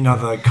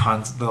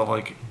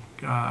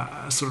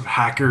of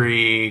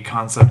hackery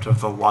concept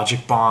of the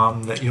logic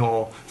bomb that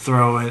you'll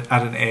throw at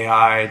an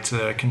AI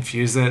to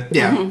confuse it.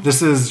 Yeah.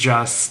 This is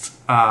just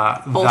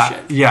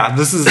Bullshit.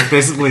 This is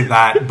basically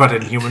that, but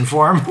in human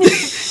form. You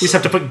just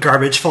have to put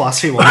garbage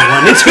philosophy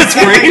 101 into its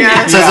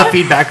brain. So as a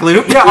feedback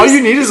loop. Yeah, all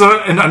you need is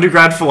an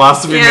undergrad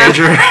philosophy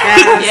major.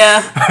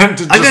 Yeah. I'm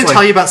going to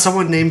tell you about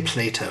someone named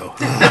Plato.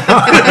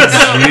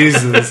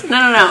 Jesus.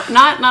 No.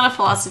 Not a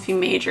philosophy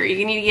major.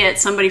 You need to get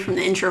somebody from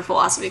the intro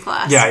philosophy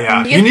class.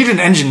 Yeah. You need an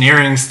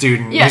engineering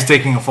student who's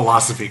taking a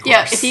philosophy course.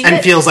 Yeah, if you get,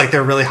 and feels like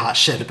they're really hot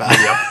shit about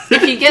it.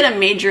 If you get a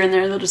major in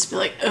there, they'll just be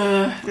like,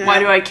 why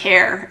do I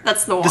care?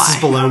 That's the why. This is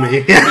below me.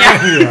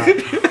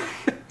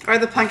 Or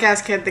the punk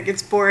ass kid that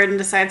gets bored and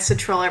decides to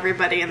troll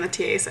everybody in the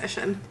TA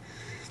session.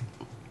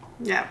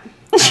 Yeah.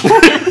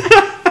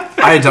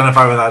 I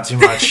identify with that too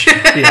much.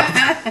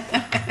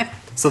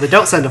 So they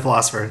don't send a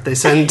philosopher. They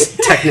send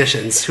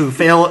technicians who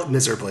fail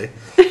miserably.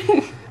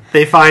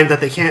 They find that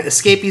they can't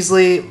escape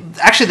easily.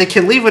 Actually, they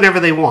can leave whenever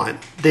they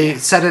want. They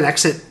set an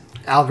exit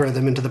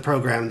algorithm into the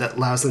program that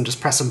allows them to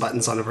just press some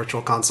buttons on a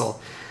virtual console.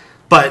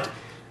 But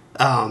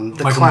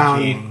the Michael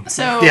clown... McKean.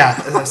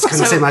 I was going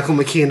to say Michael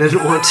McKean. I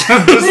didn't want to.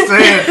 Just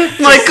say it.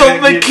 Michael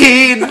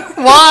McKean!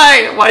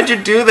 Why? Why'd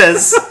you do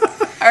this?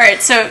 All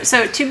right, so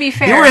to be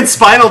fair... You were in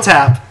Spinal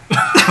Tap.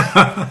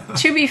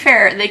 To be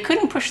fair, they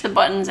couldn't push the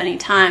buttons any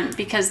time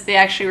because they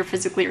actually were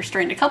physically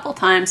restrained a couple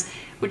times,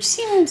 which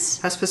seems...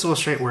 How's physical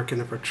restraint work in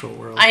a virtual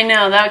world? I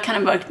know, that kind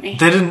of bugged me.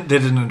 They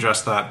didn't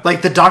address that.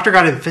 Like, the doctor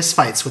got in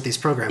fistfights with these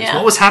programs. Yeah.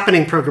 What was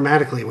happening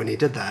programmatically when he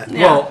did that?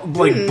 Yeah. Well,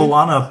 like,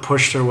 B'Elanna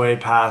pushed her way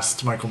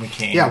past Michael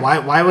McKean. Yeah,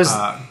 why was...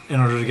 in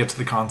order to get to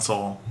the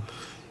console.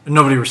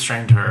 Nobody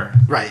restrained her.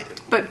 Right.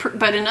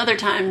 But in other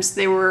times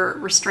they were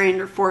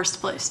restrained or forced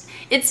placed.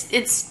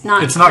 It's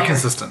not Not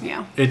consistent.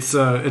 Yeah.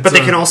 But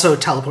they can also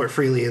teleport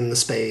freely in the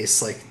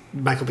space. Like,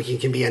 Michael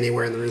McKean can be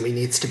anywhere in the room he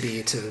needs to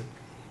be to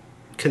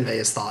convey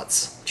his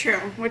thoughts. True,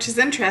 which is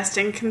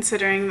interesting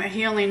considering that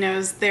he only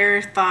knows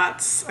their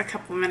thoughts a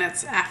couple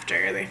minutes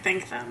after they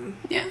think them.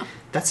 Yeah.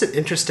 That's an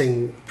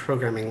interesting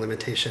programming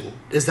limitation.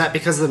 Is that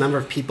because of the number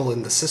of people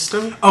in the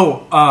system?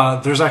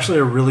 Oh, there's actually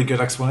a really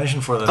good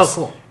explanation for this. Oh,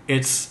 cool.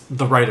 It's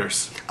the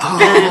writers. Oh,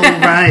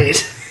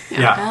 right.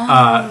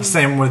 Yeah.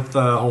 Same with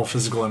the whole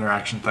physical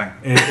interaction thing.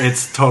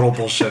 It's total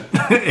bullshit.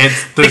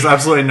 There's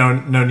absolutely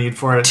no need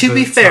for it. To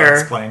be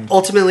fair,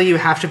 ultimately you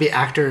have to be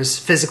actors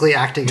physically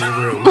acting in the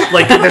room.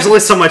 Like, there's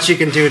only so much you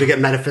can do to get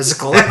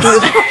metaphysical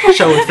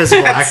show with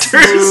physical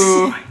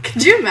actors.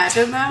 Could you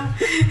imagine that?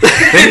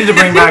 They need to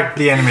bring back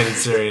the animated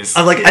series.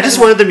 I just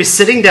wanted them to be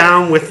sitting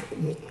down with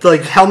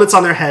like helmets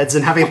on their heads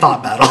and having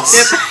thought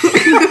battles.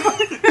 Yep.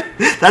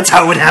 That's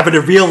how it would happen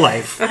in real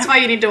life. That's why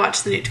you need to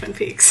watch the new Twin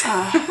Peaks.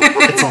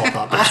 It's all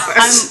thought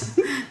battles.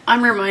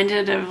 I'm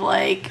reminded of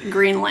like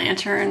Green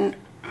Lantern,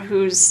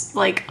 who's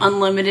like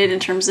unlimited in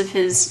terms of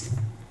his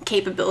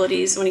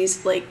capabilities when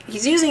he's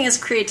using his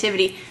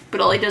creativity,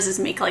 but all he does is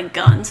make like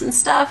guns and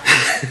stuff.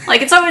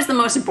 Like, it's always the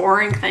most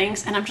boring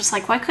things, and I'm just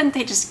like, why couldn't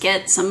they just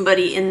get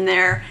somebody in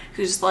there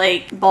who's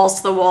like balls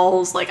to the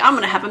walls, like, I'm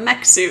gonna have a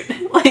mech suit.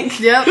 Like,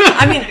 yep.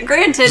 I mean,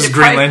 granted, just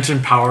Green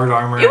Lantern powered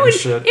armor and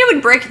shit. It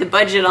would break the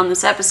budget on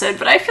this episode,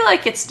 but I feel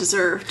like it's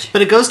deserved.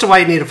 But it goes to why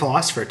you need a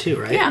philosopher too,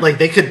 right? Yeah. Like,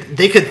 they could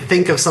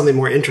think of something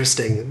more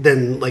interesting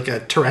than like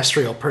a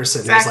terrestrial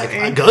person Exactly.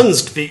 who's like,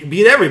 guns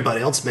beat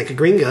everybody. I'll just make a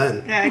green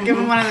gun. Yeah, give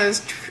him one of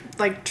those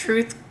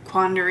truth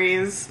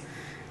quandaries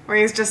where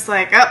he's just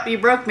like, oh, you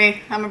broke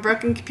me. I'm a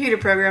broken computer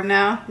program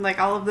now. Like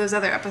all of those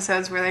other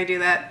episodes where they do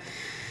that.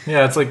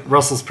 Yeah, it's like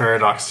Russell's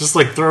paradox. Just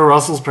like throw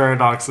Russell's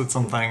paradox at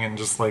something and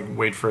just like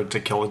wait for it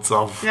to kill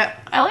itself.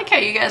 Yep. I like how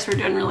you guys were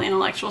doing really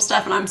intellectual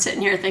stuff, and I'm sitting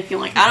here thinking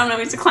like, I don't know,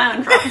 he's a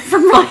clown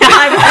from really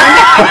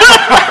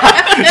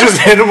high.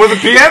 Just hit him with a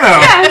piano.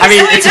 Yeah, I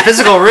mean, it's a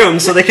physical room,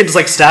 so they can just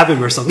like stab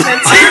him or something.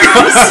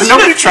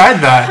 Nobody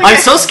tried that. I'm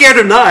so scared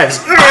of knives.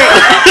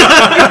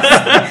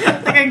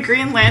 Like a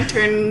Green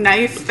Lantern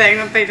knife thing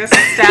that they just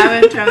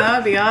stab into him. That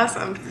would be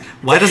awesome.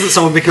 Why doesn't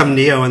someone become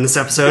Neo in this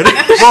episode?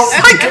 Well,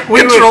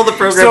 control the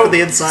program from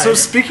the inside. So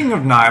speaking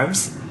of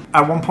knives,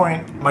 at one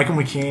point, Michael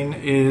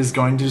McKean is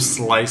going to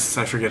slice,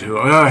 I forget who.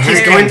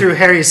 He's going through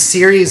Harry's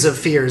series of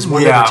fears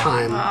one at a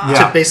time.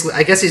 To basically,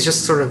 I guess he's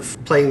just sort of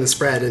playing the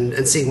spread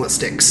and seeing what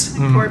sticks.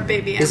 Poor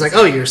baby. He's like,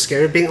 oh, you're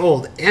scared of being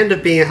old, and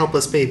of being a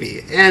helpless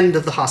baby, and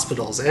of the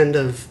hospitals, and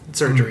of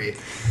surgery.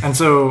 And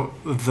so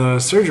the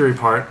surgery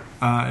part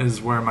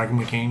is where Michael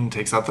McKean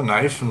takes out the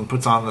knife and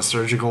puts on the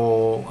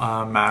surgical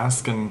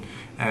mask and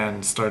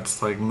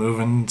starts like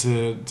moving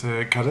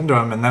to cut into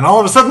him, and then all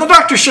of a sudden the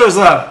doctor shows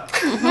up.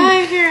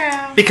 My hero.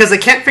 Because they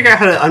can't figure out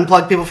how to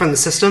unplug people from the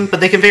system, but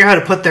they can figure out how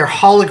to put their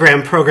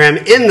hologram program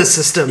in the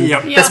system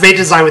that's made to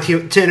design to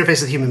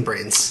interface with human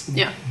brains.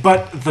 Yeah.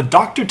 But the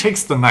doctor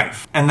takes the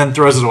knife and then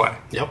throws it away.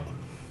 Yep.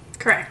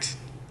 Correct.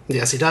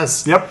 Yes, he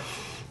does. Yep.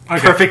 Okay.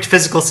 Perfect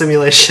physical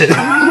simulation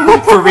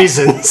for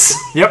reasons.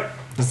 Yep.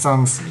 This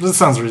sounds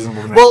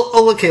reasonable to me.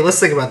 Well, okay, let's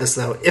think about this,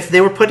 though. If they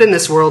were put in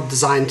this world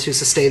designed to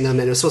sustain them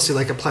and it was supposed to be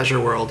like a pleasure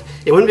world,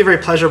 it wouldn't be very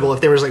pleasurable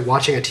if they were like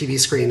watching a TV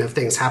screen of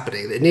things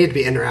happening. It needed to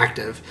be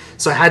interactive.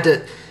 So it had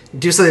to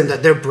do something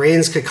that their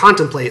brains could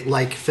contemplate,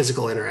 like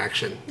physical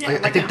interaction. Yeah, I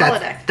like think a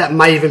holodeck. that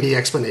might even be the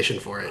explanation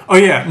for it. Oh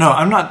yeah, no,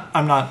 I'm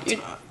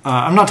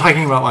not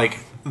talking about like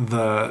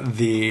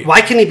the.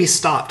 Why can he be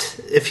stopped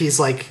if he's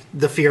like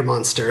the fear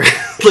monster?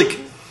 Like,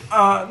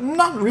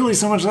 Not really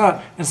so much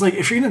that. It's like,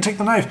 if you're going to take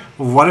the knife,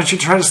 why don't you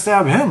try to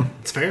stab him?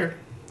 it's fair.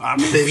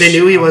 They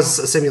knew he was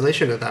a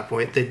simulation at that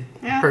point. They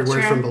heard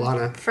word true. from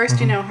B'Elanna. First,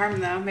 do no harm,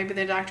 though. Maybe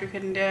the doctor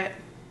couldn't do it.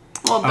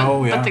 Well, but,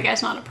 Oh, yeah. but the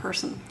guy's not a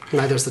person.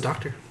 Neither's the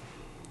doctor.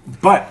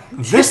 But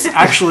this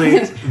actually,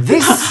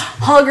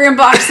 Hologram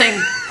boxing.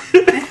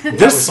 That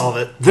would solve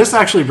it. This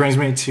actually brings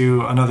me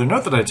to another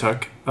note that I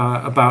took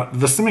about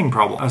the simming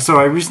problem. So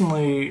I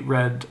recently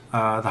read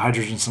The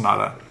Hydrogen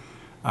Sonata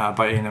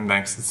by Ian M.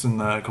 Banks. It's in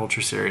the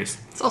Culture series.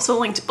 It's also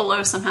linked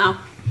below somehow.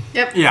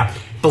 Yep. Yeah.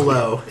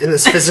 Below, in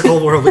this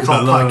physical world we call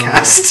Below.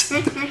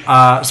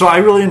 podcast. So I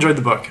really enjoyed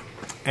the book.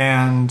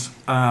 And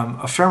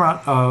a fair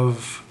amount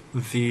of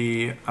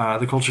the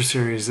Culture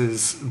series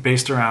is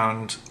based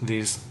around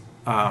these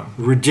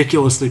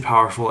ridiculously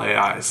powerful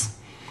AIs.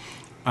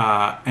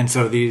 And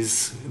so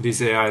these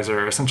AIs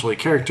are essentially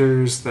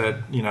characters that,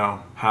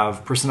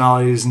 have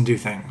personalities and do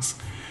things.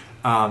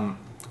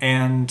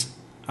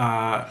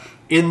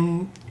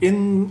 In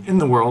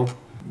the world,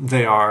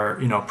 they are,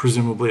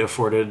 presumably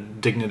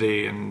afforded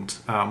dignity and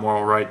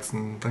moral rights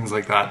and things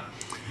like that.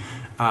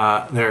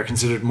 They're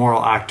considered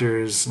moral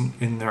actors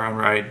in their own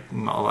right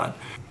and all that.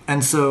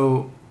 And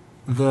so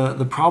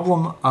the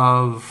problem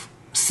of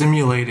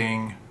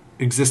simulating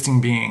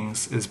existing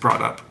beings is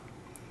brought up.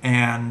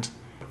 And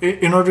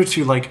in order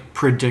to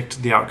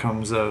predict the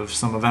outcomes of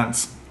some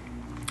events,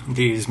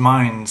 these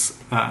minds,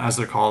 as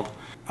they're called,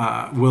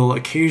 will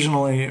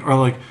occasionally,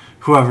 or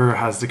whoever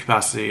has the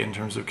capacity in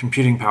terms of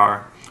computing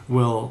power,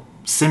 will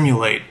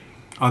simulate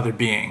other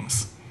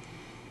beings.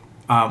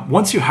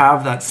 Once you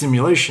have that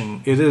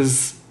simulation, it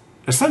is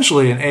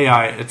essentially an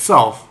AI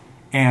itself,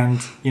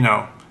 and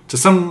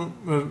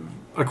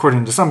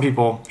according to some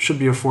people, should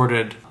be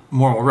afforded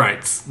moral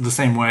rights the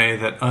same way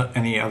that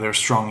any other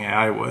strong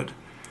AI would.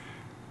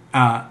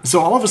 So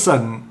all of a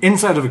sudden,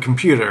 inside of a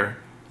computer,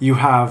 you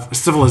have a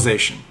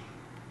civilization.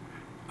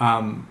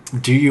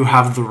 Do you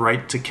have the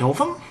right to kill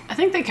them? I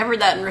think they covered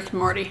that in Rick and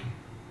Morty.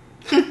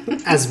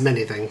 As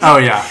many things. Oh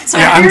yeah, So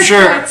yeah. I'm your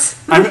sure. thoughts?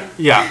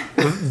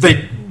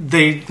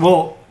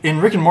 Well, in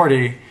Rick and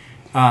Morty,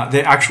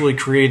 they actually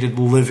created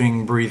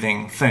living,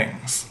 breathing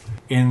things.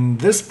 In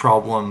this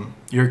problem,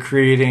 you're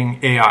creating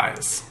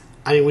AIs.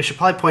 I mean, we should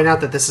probably point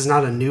out that this is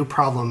not a new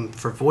problem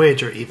for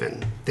Voyager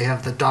even. They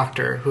have the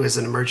Doctor, who is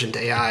an emergent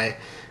AI,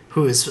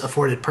 who is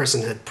afforded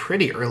personhood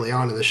pretty early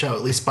on in the show,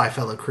 at least by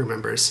fellow crew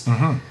members.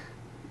 Mm-hmm.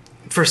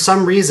 For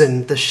some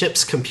reason, the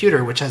ship's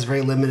computer, which has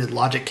very limited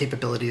logic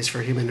capabilities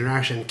for human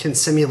interaction, can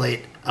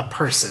simulate a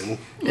person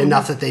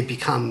enough that they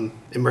become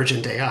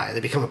emergent AI. They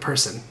become a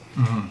person.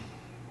 Mm-hmm.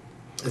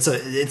 And so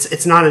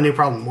it's not a new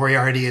problem.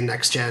 Moriarty in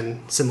Next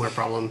Gen, similar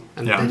problem,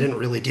 and they didn't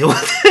really deal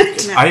with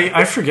it. No.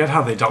 I forget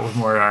how they dealt with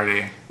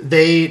Moriarty.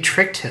 They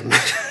tricked him.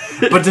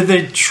 But did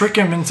they trick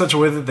him in such a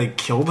way that they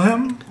killed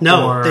him?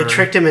 No, Or- they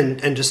tricked him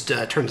and just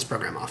turned his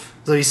program off.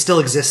 So he still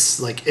exists,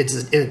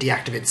 it's in a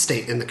deactivated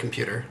state in the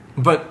computer.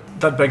 But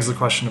that begs the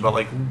question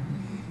about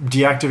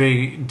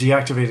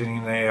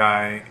deactivating an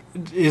AI.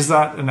 Is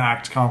that an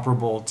act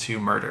comparable to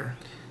murder?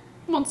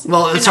 Well,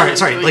 sorry,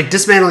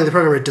 dismantling the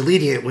program or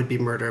deleting it would be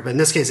murder, but in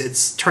this case,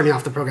 it's turning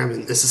off the program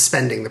and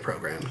suspending the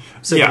program,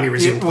 so it can be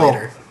resumed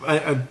later.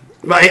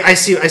 But I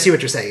see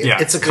what you're saying. Yeah.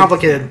 It's a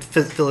complicated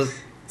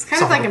It's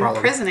kind of like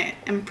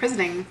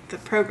imprisoning the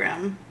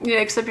program. Yeah,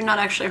 except you're not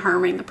actually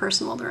harming the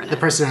person while they're in The it.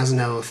 person has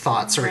no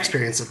thoughts or Right.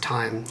 experience of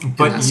time. in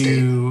But that state.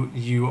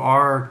 you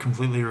are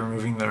completely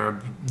removing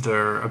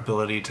their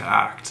ability to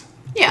act.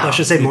 Yeah. I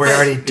should say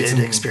Moriarty it's did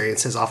an-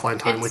 experience his offline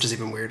time, It's- which is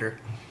even weirder.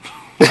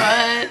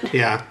 But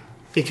Yeah.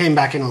 He came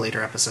back in a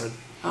later episode.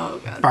 oh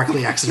god.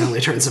 Barclay accidentally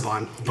turns him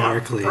on.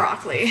 Barclay.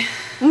 Broccoli.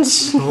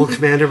 Old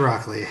Commander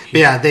Broccoli. But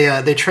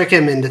yeah, they trick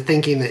him into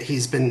thinking that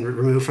he's been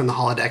removed from the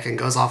holodeck and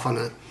goes off on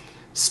a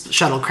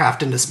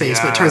shuttlecraft into space,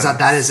 but it turns out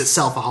that is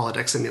itself a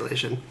holodeck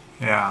simulation.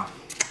 Yeah.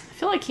 I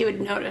feel like he would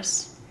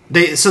notice.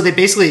 They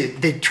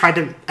tried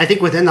to, I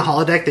think within the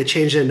holodeck, they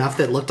changed it enough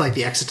that it looked like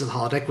the exit to the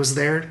holodeck was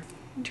there.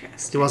 He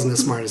Interesting. wasn't as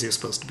smart as he was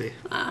supposed to be.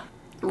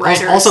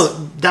 Writers.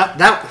 Also,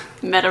 that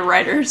meta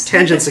writers.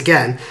 tangents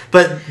again,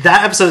 but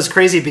that episode is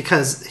crazy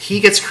because he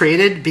gets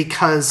created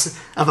because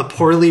of a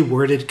poorly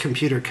worded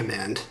computer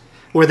command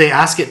where they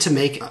ask it to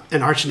make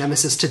an arch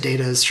nemesis to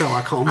Data's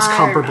Sherlock Holmes I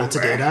comparable to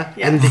remember. Data,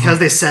 Yeah. and because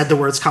they said the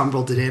words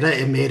comparable to Data,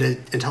 it made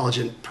an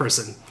intelligent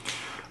person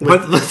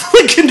with, But-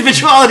 with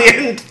individuality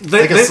and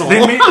a soul.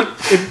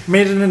 It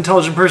made an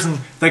intelligent person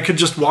that could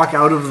just walk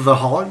out of the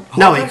holodeck?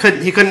 No, he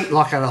couldn't. He couldn't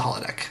lock out of the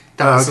holodeck.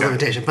 That was the okay.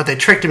 limitation. But they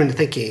tricked him into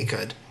thinking he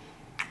could.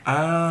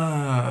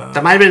 Ah.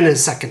 That might have been in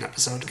his second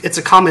episode. It's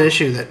a common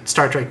issue that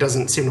Star Trek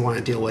doesn't seem to want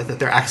to deal with, that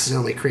they're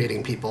accidentally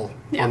creating people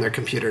on their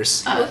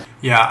computers.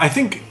 Yeah, I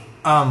think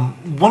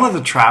one of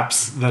the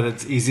traps that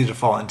it's easy to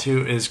fall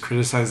into is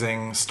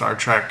criticizing Star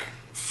Trek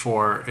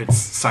for its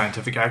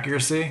scientific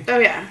accuracy. Oh,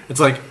 yeah. It's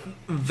like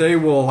they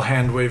will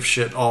hand wave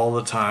shit all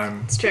the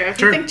time. It's true. If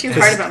Sure. you think too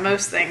hard about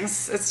most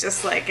things, it's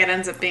just like it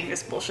ends up being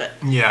just bullshit.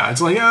 Yeah, it's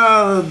like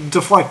the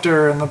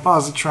deflector and the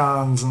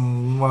positrons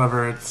and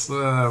whatever. It's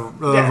the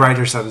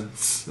writer said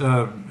it's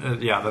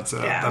that's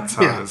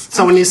how it is.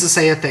 Someone needs to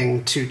say a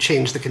thing to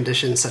change the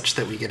conditions such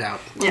that we get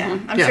out. Yeah,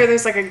 I'm Yeah. sure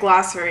there's like a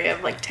glossary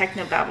of like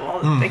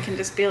technobabble that they can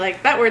just be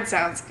like, that word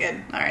sounds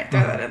good. All right,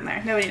 throw that in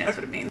there. Nobody knows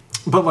what it means.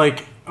 But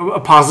like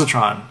a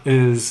positron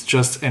is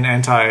just an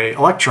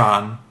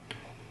anti-electron,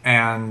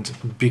 and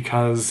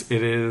because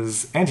it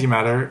is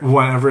antimatter,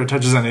 whenever it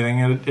touches anything,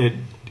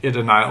 it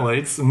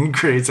annihilates and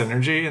creates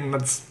energy, and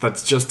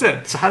that's just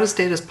it. So how does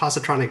Data's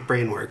positronic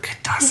brain work?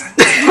 It doesn't.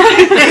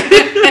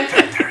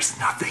 There's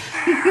nothing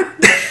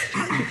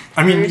there.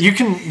 I mean, you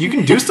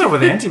can do stuff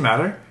with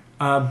antimatter,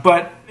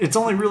 but it's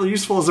only really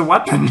useful as a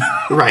weapon.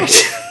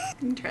 Right.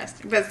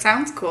 Interesting. But it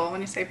sounds cool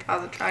when you say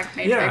positronic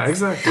matrix. Yeah,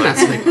 exactly.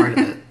 That's a big part of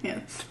it. Yeah.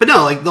 But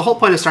no, like the whole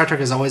point of Star Trek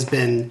has always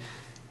been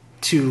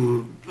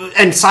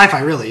and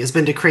sci-fi really has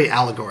been to create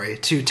allegory,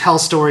 to tell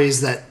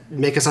stories that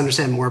make us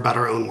understand more about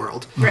our own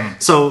world.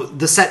 Right. So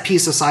the set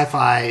piece of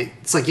sci-fi,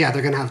 it's like, yeah,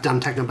 they're going to have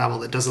dumb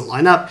technobabble that doesn't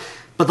line up,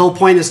 but the whole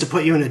point is to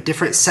put you in a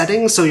different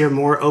setting so you're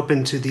more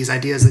open to these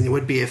ideas than you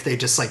would be if they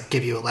just like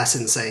give you a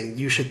lesson saying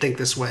you should think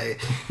this way,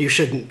 you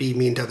shouldn't be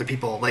mean to other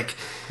people. Like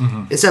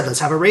instead, let's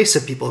have a race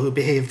of people who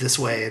behave this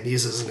way and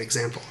use as an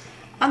example.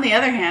 On the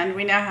other hand,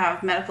 we now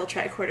have medical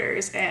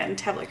tricorders and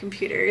tablet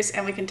computers,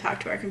 and we can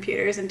talk to our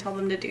computers and tell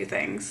them to do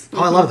things.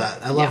 Oh, I love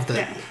that. I love that.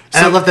 Yeah.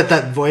 And I love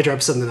that Voyager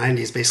episode in the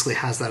 90s basically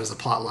has that as a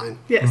plot line.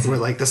 Yes. Where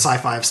like the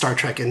sci-fi of Star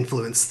Trek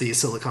influenced the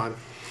Silicon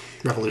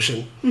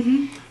Revolution.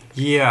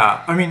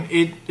 Yeah, I mean,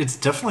 it's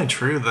definitely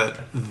true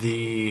that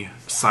the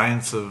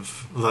science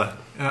of the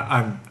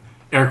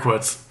air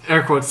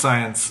quotes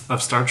science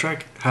of Star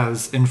Trek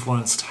has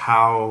influenced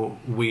how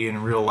we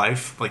in real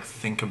life like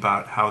think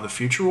about how the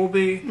future will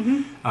be,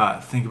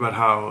 think about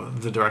how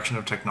the direction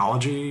of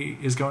technology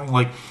is going.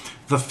 Like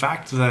the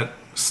fact that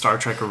Star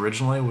Trek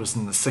originally was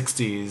in the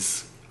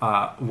 60s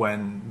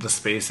when the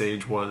space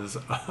age was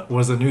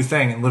a new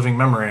thing and living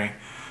memory.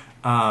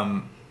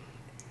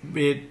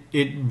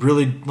 It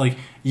really, like,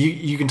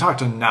 you can talk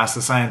to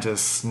NASA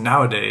scientists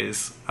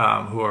nowadays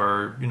who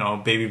are,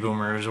 baby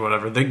boomers or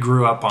whatever. They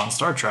grew up on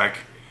Star Trek,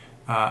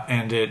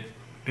 and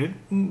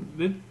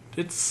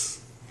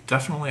it's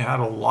definitely had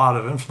a lot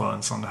of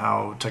influence on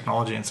how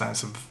technology and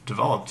science have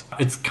developed.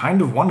 It's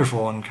kind of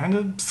wonderful and kind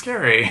of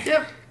scary.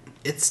 Yep.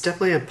 It's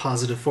definitely a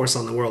positive force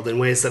on the world in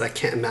ways that I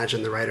can't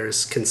imagine the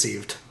writers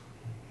conceived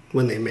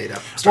when they made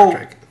up Star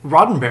Trek.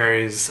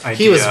 Roddenberry's idea...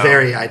 He was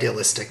very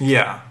idealistic.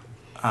 Yeah.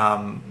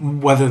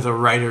 Whether the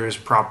writers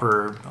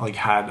proper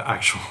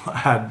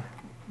had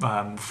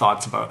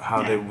thoughts about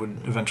how they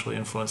would eventually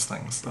influence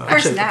things.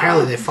 Actually, now.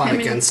 apparently they fought I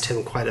mean- against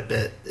him quite a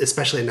bit,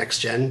 especially in Next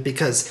Gen,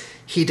 because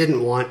he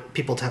didn't want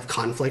people to have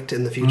conflict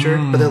in the future.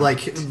 But they're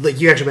like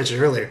you actually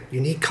mentioned earlier,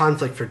 you need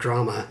conflict for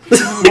drama.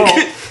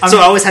 So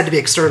it always had to be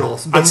external.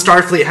 But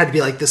Starfleet had to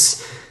be like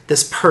this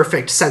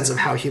perfect sense of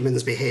how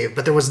humans behave,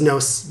 but there was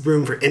no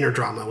room for inner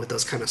drama with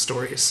those kind of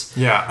stories.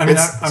 Yeah, I mean,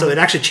 so it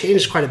actually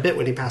changed quite a bit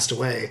when he passed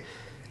away,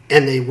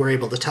 and they were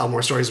able to tell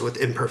more stories with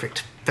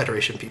imperfect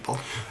Federation people.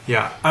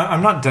 Yeah,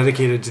 I'm not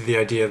dedicated to the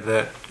idea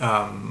that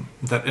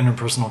that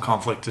interpersonal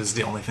conflict is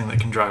the only thing that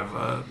can drive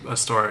a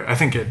story. I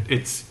think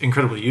it's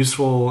incredibly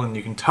useful, and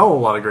you can tell a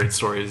lot of great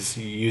stories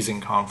using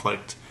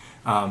conflict.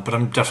 But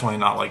I'm definitely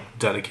not like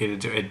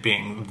dedicated to it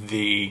being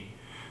the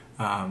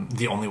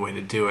only way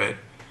to do it.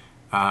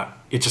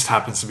 It just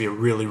happens to be a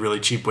really, really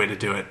cheap way to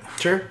do it.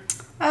 Sure.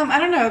 I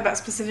don't know about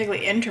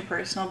specifically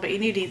interpersonal, but you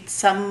need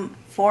some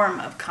form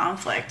of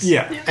conflict.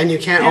 Yeah. And you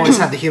can't always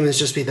have the humans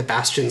just be the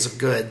bastions of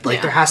good. Like,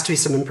 Yeah. there has to be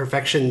some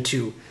imperfection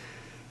to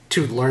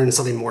learn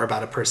something more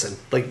about a person.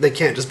 Like, they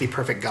can't just be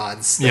perfect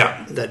gods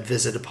that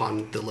visit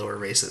upon the lower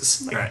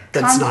races. Right.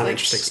 That's not an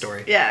interesting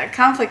story. Yeah,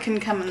 conflict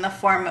can come in the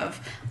form of,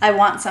 I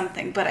want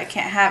something, but I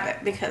can't have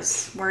it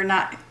because we're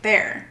not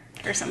there,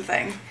 or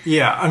something.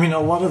 Yeah, I mean, a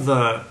lot of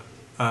the...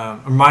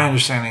 my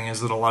understanding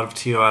is that a lot of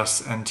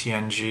TOS and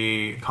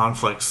TNG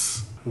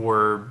conflicts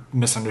were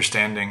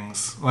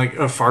misunderstandings. Like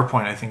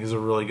Farpoint, I think, is a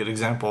really good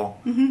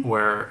example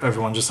where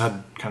everyone just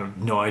had kind of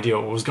no idea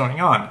what was going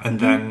on, and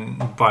then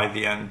by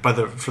the end,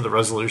 for the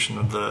resolution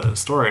of the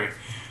story,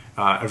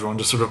 everyone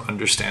just sort of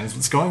understands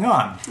what's going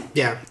on.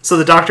 Yeah. So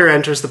the Doctor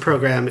enters the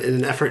program in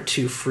an effort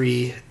to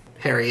free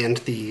Harry and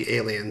the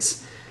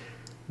aliens,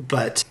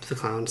 but the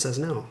clown says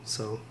no.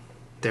 So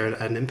they're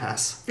at an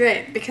impasse.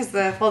 Right, because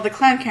the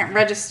clown can't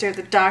register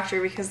the Doctor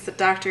because the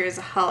Doctor is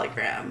a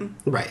hologram.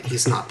 Right.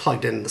 He's not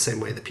plugged in the same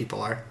way that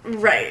people are.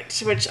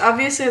 Right, which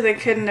obviously they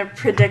couldn't have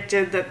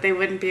predicted that they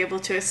wouldn't be able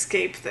to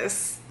escape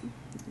this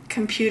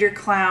computer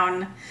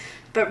clown.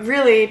 But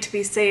really, to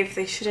be safe,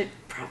 they should have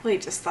probably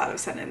just thought of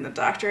sending the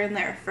Doctor in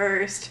there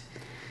first.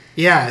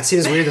 Yeah, it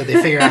seems weird that they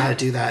figured out how to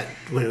do that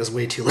when it was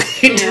way too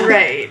late. Yeah.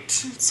 Right.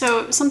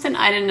 So something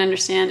I didn't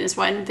understand is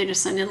why didn't they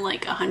just send in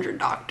like 100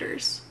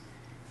 doctors?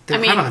 They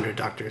don't I have mean- 100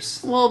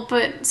 doctors. Well,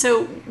 but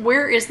so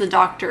where is the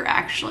Doctor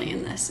actually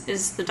in this?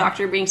 Is the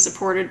Doctor being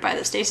supported by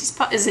the stasis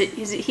pod? Is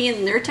he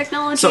in their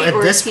technology? So at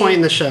or this is he- point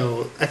in the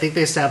show, I think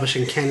they establish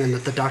in canon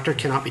that the Doctor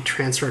cannot be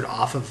transferred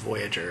off of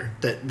Voyager.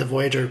 That the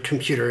Voyager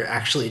computer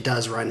actually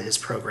does run his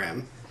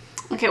program.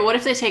 Okay, what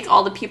if they take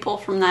all the people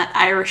from that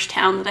Irish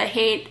town that I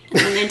hate and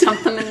then they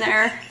dump them in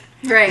there?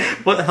 Right.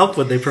 What help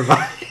would they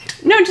provide?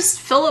 No, just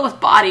fill it with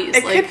bodies.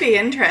 It like, could be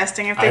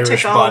interesting if they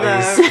Irish took all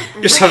bodies.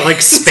 the. Just sort of like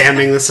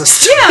spamming the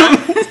system.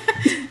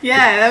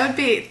 Yeah,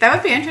 that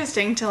would be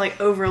interesting to like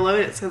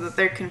overload it so that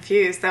they're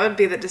confused. That would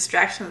be the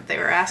distraction that they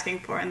were asking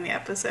for in the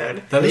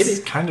episode. That is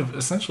Maybe. kind of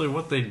essentially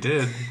what they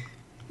did.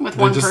 with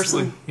They one just, person.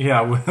 like,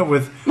 yeah,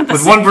 with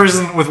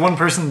one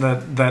person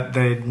that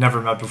they'd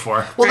never met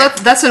before. Well,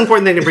 that's an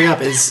important thing to bring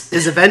up. Is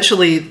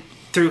eventually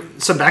through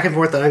some back and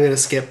forth that I'm going to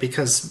skip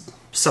because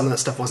some of that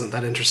stuff wasn't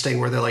that interesting.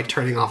 Where they're like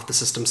turning off the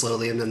system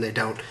slowly and then they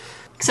don't.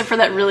 Except for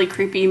that really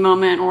creepy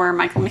moment where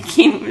Michael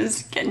McKean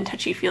was getting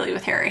touchy-feely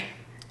with Harry.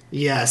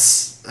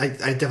 Yes, I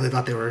definitely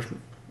thought they were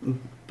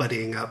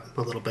buddying up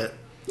a little bit.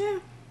 Yeah.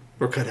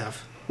 Or could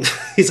have.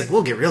 He's like,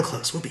 we'll get real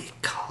close. We'll be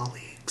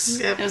colleagues.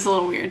 It Yep. was a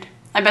little weird.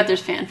 I bet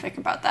there's fanfic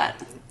about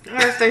that. Or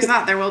if there's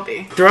not, there will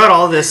be. Throughout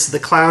all this, the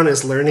clown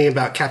is learning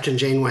about Captain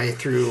Janeway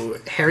through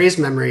Harry's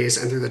memories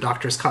and through the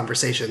Doctor's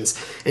conversations,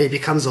 and he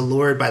becomes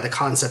allured by the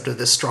concept of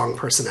this strong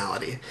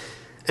personality.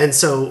 And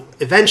so,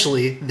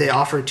 eventually, they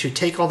offer to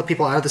take all the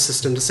people out of the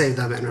system to save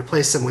them and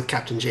replace them with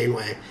Captain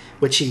Janeway,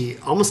 which he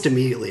almost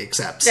immediately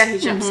accepts. Yeah, he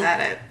jumps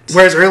at it.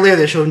 Whereas earlier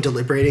they show him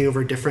deliberating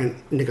over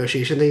different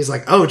negotiation things,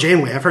 like, oh,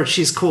 Janeway, I've heard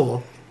she's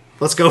cool.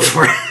 Let's go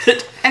for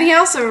it. And he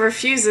also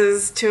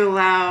refuses to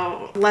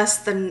allow less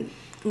than,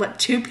 what,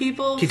 2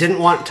 people? He didn't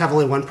want to have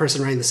only one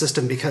person running the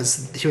system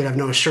because he would have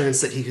no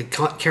assurance that he could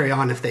carry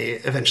on if they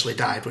eventually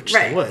died, which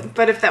Right. they would.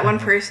 But if that one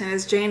person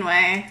is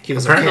Janeway. He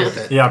was okay with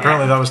it. Yeah,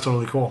 apparently that was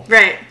totally cool.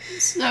 Right.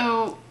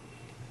 So,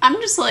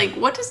 I'm just like,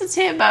 what does it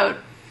say about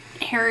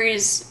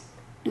Harry's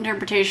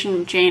interpretation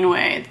of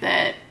Janeway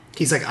that...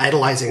 He's like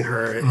idolizing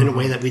her in a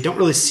way that we don't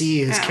really see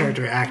his Yeah.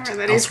 character act Or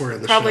that he's elsewhere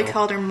in the probably show.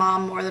 called her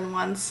mom more than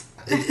once.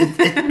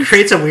 It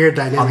creates a weird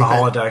On dynamic the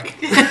that-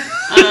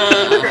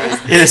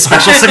 holodeck. in his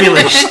special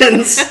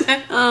simulations.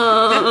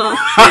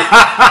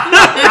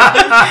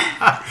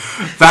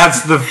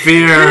 That's the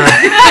fear.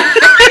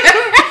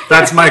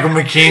 That's Michael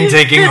McKean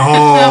taking Oh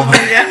hold. my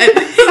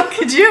god.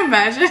 Could you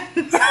imagine?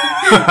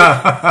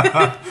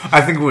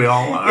 I think we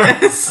all are. I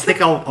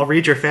think I'll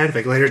read your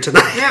fanfic later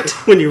tonight Yep.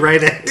 when you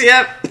write it.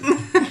 Yep.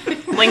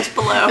 Linked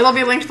below. It'll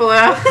be linked below.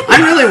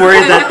 I'm really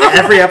worried that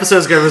every episode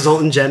is going to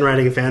result in Jen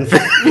writing fanfic.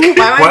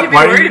 Why would you be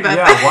worried about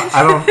yeah,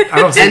 that? I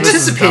don't see this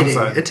as a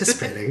downside.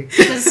 Anticipating.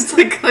 It's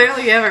like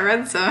clearly you haven't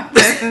read some.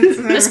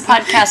 This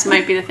podcast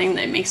might be the thing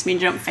that makes me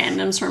jump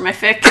fandoms for my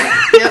fic.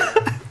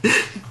 Yep.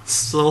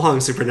 So long,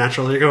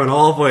 Supernatural. You're going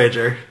all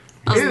Voyager.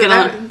 I was Ooh,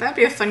 gonna... that'd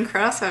be a fun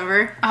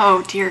crossover.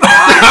 Oh, dear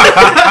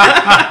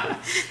God.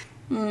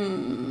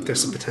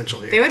 There's some potential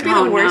They here. would be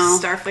Oh, the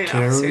worst no. Starfleet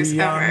officers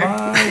Carry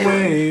on ever. my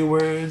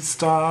wayward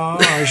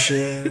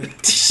starship.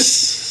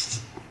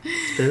 It's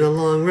been a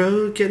long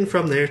road getting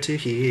from there to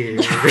here.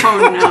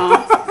 Oh,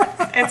 no.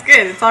 It's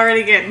good. It's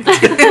already good.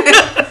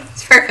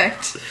 It's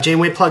perfect.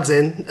 Janeway plugs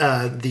in,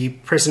 the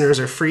prisoners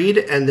are freed,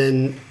 and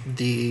then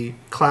the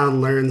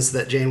clown learns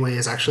that Janeway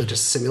is actually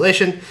just a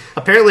simulation.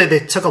 Apparently, they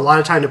took a lot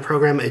of time to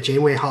program a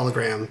Janeway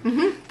hologram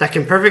that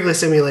can perfectly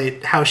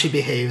simulate how she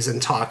behaves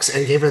and talks,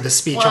 and gave her the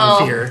speech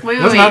on fear. wait, It wait,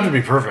 doesn't have to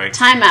wait. be perfect.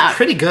 Time out.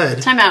 Pretty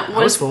good. Time out. I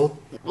was Was, fooled.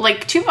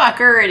 like, Tuvok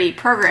already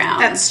programmed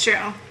That's true.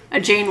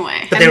 a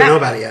Janeway. But they And don't that- know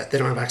about it yet. They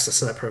don't have access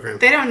to that program.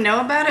 They don't know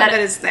about it, That- but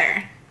it's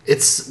there.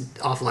 It's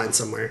offline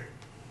somewhere.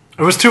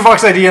 It was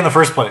Tuvok's idea in the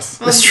first place.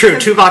 That's true.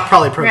 because- Tuvok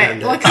probably Right.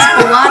 programmed Well, it. because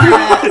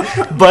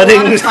B'Elanna... Budding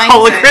B'Elanna finds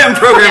hologram it.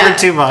 programmer Yeah.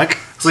 Tuvok.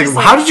 It's like,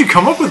 how did you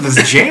come up with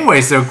this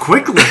Janeway so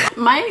quickly?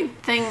 My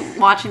thing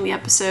watching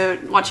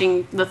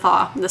the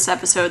Thaw, this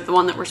episode, the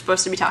one that we're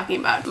supposed to be talking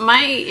about,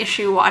 my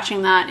issue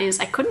watching that is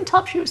I couldn't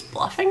tell if she was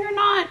bluffing or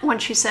not when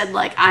she said,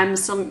 like, I'm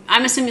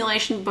a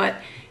simulation, but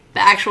the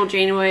actual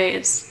Janeway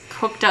is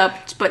hooked up,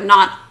 but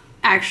not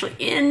actually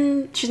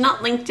in. She's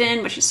not linked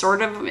in, but she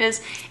sort of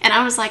is. And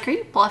I was like, are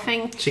you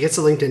bluffing? She gets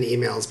the LinkedIn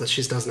emails, but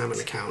she doesn't have an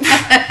account.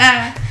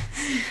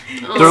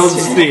 They're all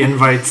just the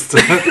invites to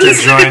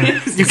join.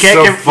 You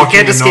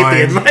can't escape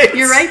the invites.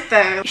 You're right,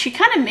 though. She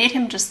kind of made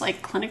him just,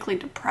 like, clinically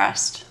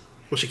depressed.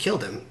 Well, she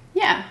killed him.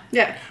 Yeah.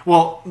 Yeah.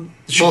 Well,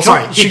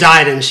 He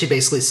died, and she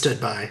basically stood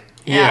by.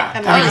 Yeah,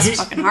 That I mean, was he-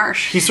 fucking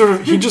harsh.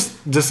 He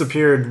just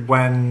disappeared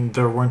when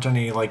there weren't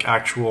any like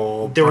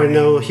actual. There were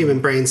no brain- human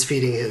brains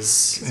feeding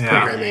his Yeah.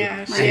 programming.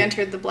 Yeah, she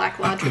entered the Black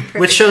Lodge with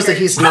Which shows that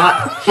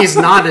perfect he's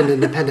not an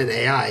independent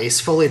AI. He's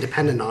fully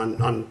dependent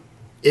on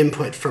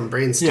input from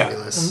brain Yeah,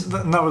 stimulus.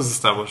 and that was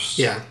established.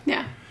 Yeah.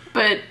 Yeah.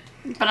 But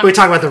We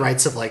talk about the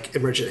rights of like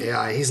emergent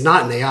AI. He's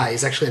not an AI.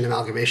 He's actually an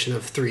amalgamation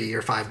of 3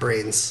 or 5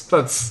 brains.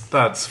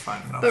 That's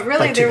fine enough. But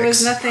really, Like there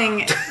was Tuvix.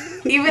 nothing...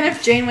 Even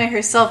if Janeway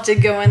herself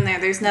did go in there,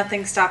 there's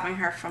nothing stopping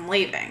her from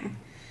leaving.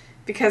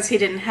 because he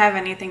didn't have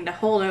anything to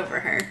hold over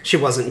her. She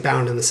wasn't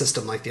bound in the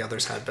system like the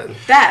others had been.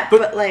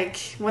 But like,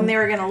 when they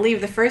were going to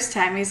leave the first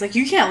time, he's like,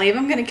 you can't leave,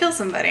 I'm going to kill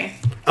somebody.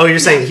 Oh, you're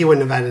saying he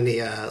wouldn't have had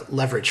any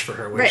leverage for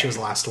her when Right. she was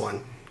the last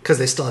one. Because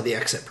they still had the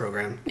exit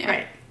program. Yeah.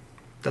 Right.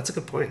 That's a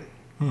good point.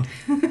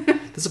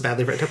 This is a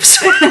badly written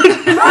episode.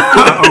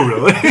 Oh,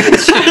 really?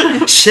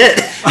 Shit.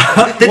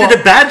 They did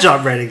a bad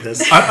job writing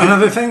this.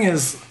 Another thing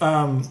is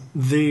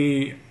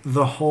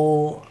the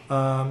whole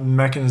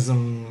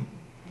mechanism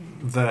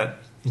that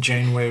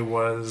Janeway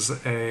was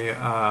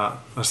a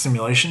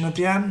simulation at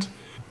the end,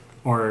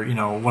 or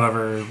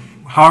whatever,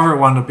 however it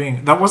wound up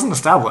being. That wasn't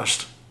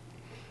established.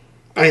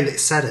 I mean, they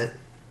said it.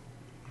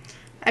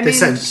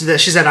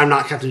 She said, "I'm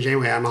not Captain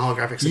Janeway. I'm a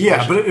holographic simulation."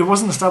 Yeah, but it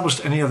wasn't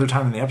established any other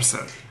time in the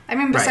episode. I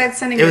mean, besides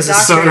sending It the was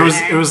doctor So in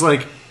there. it was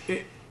like.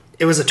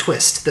 It was a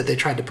twist that they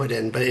tried to put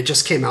in, but it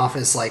just came off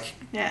as like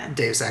Yeah.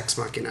 Deus Ex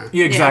Machina.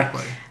 Yeah,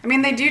 exactly. I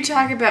mean, they do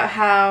talk about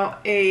how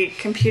a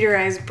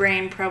computerized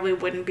brain probably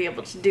wouldn't be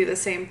able to do the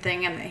same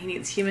thing and that he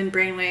needs human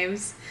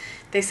brainwaves.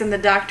 They send the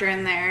doctor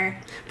in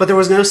there. But there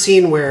was no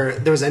scene where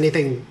there was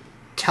anything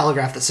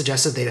telegraphed that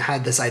suggested they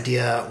had this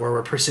idea or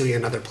were pursuing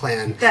another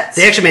plan.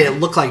 They actually made it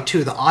look like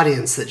to the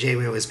audience that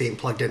Janeway was being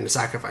plugged in to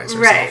sacrifice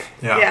herself. Right.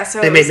 Yeah. So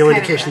They it made was no kind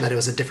of indication that it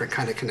was a different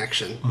kind of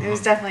connection. It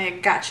was definitely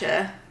a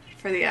gotcha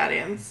for the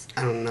audience.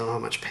 I don't know how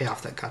much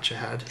payoff that gotcha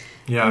had.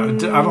 Yeah, I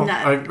don't. None,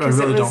 I 'cause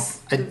it really don't. was-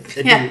 I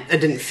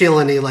didn't feel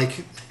any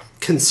like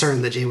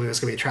concern that Janeway was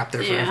going to be trapped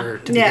there Yeah. forever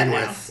to begin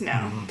with.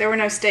 No. There were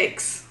no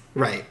stakes.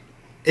 Right.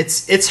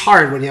 It's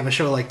hard when you have a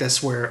show like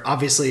this where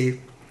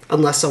obviously,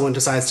 unless someone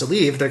decides to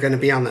leave, they're going to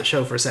be on that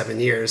show for 7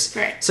 years.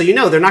 Right. So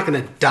they're not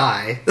going to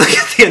die like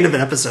at the end of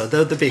an episode.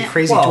 There'll be a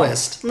crazy Well,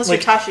 twist. Unless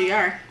Like- you're Tasha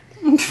Yar.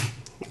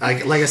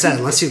 Like I said,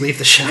 unless you leave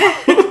the show.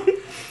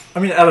 I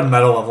mean, at a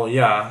meta level,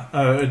 yeah,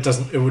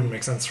 it wouldn't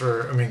make sense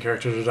for a main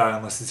character to die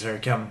unless he's Harry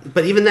Kim.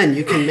 But even then,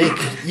 you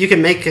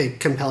can make a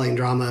compelling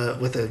drama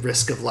with a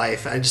risk of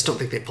life. I just don't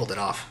think they pulled it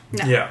off.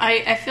 No. Yeah,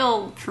 I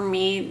feel for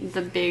me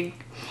the big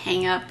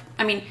hang up.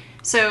 I mean,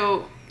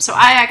 so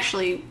I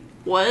actually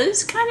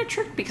was kind of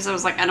tricked because I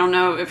was like, I don't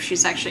know if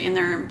she's actually in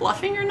there and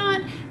bluffing or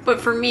not. But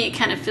for me, it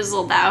kind of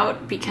fizzled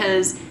out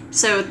because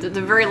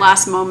the very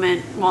last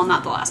moment, well,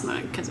 not the last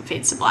moment because it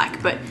fades to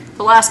black, but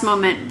the last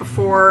moment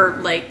before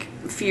like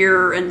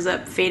fear ends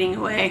up fading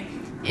away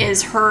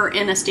is her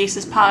in a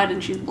stasis pod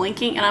and she's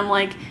blinking, and I'm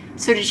like,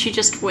 so did she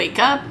just wake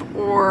up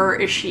or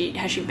has she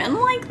been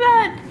like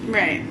that?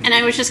 Right. And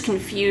I was just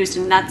confused,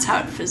 and that's how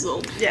it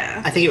fizzled.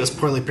 Yeah. I think it was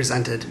poorly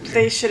presented.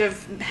 They should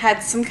have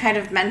had some kind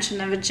of mention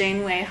of a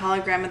Janeway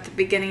hologram at the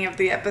beginning of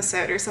the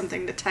episode or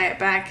something to tie it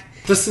back.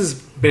 this is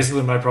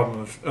basically my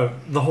problem of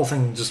the whole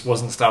thing just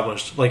wasn't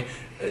established. Like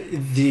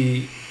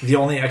the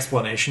only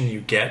explanation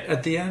you get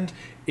at the end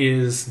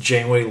is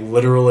Janeway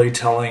literally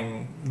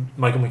telling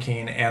Michael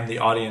McKean and the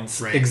audience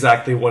Right.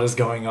 exactly what is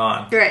going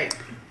on. Right.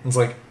 It's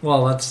like,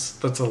 well,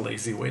 that's a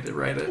lazy way to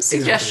write it.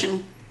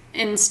 Suggestion.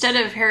 Instead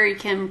of Harry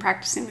Kim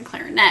practicing the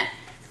clarinet,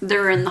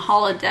 they're in the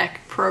holodeck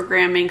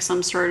programming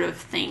some sort of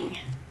thing.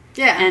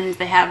 Yeah. And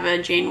they have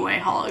a Janeway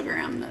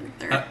hologram that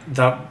they're...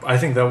 That I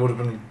think that would have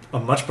been a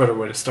much better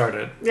way to start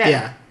it.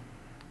 Yeah.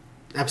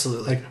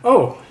 Absolutely. Like,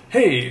 oh,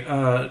 hey,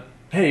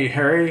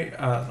 Harry,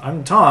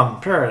 I'm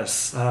Tom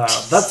Paris.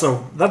 That's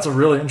a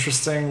really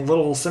interesting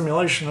little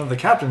simulation of the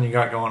captain you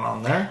got going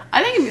on there.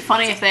 I think it'd be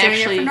funny if they Doing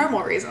actually... it for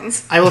normal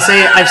reasons. I will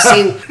say I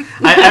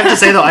have to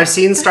say though, I've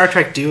seen Star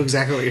Trek do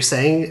exactly what you're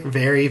saying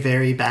very,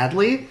 very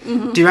badly.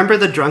 Mm-hmm. Do you remember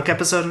the drunk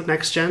episode of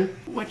Next Gen?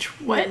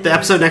 What? The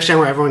episode of Next Gen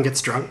where everyone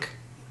gets drunk?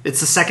 It's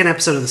the second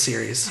episode of the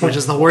series, which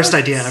is the worst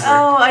idea ever.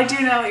 Oh, I do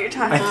know what you're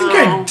talking I about. think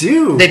I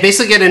do. They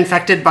basically get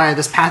infected by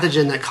this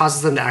pathogen that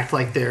causes them to act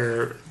like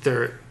they're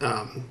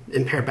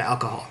impaired by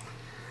alcohol.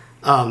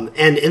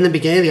 And in the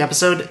beginning of the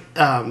episode,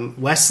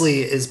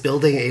 Wesley is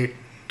building a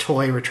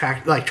toy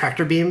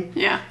tractor beam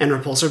Yeah. and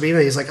repulsor beam,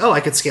 and he's like, "Oh,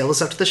 I could scale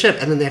this up to the ship,"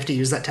 and then they have to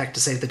use that tech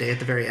to save the day at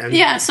the very end.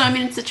 Yeah, so I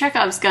mean, it's a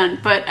Chekhov's gun,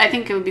 but I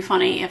think it would be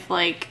funny if,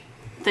 like,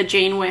 the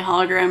Janeway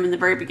hologram in the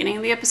very beginning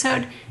of the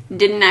episode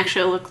didn't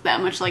actually look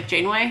that much like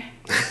Janeway.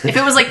 If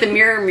it was like the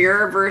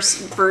mirror-verse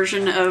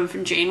version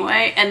of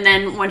Janeway, and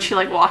then when she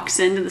like walks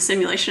into the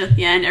simulation at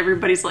the end,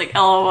 everybody's like,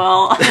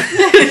 LOL. Well,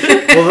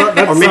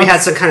 that Or maybe sounds-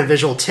 had some kind of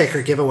visual tick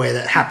or giveaway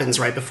that happens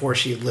right before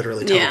she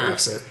literally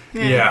telegraphs it.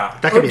 Yeah,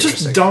 That could Or be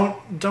just interesting.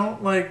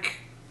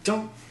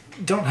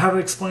 don't have it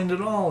explained at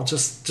all.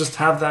 Just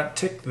have that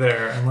tick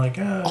there and like.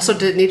 Also,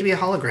 did it need to be a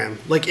hologram?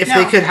 Like, if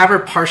No. they could have her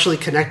partially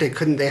connected,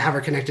 couldn't they have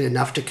her connected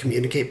enough to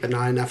communicate, but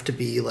not enough to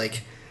be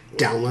like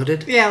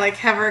downloaded? Yeah, like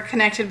have her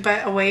connected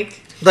but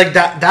awake. Like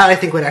that I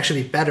think would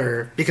actually be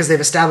better because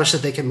they've established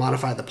that they can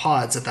modify the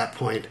pods at that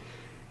point,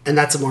 and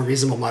that's a more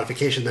reasonable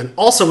modification. Then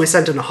also we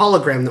sent in a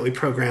hologram that we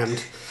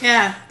programmed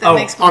Yeah, that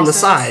makes more on the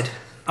sense.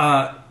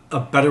 side. A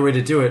better way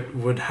to do it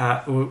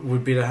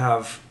would be to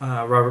have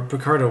Robert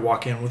Picardo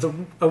walk in with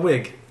a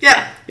wig.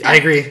 Yeah, I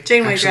agree.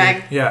 Janeway actually.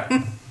 drag.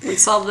 Yeah, We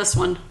solved this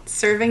one.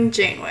 Serving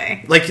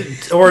Janeway. Like,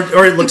 or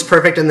it looks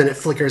perfect and then it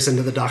flickers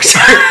into the doctor.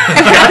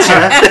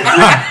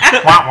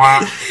 Gotcha. Wah,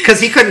 wah. Because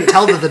he couldn't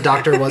tell that the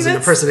doctor wasn't a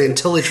person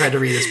until he tried to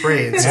read his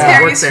brain. So Yeah.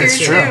 it worked there. Harry's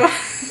here too.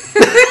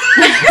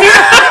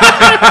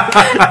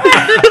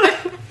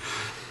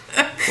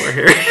 Poor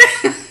Harry.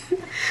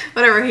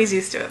 Whatever, he's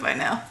used to it by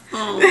now.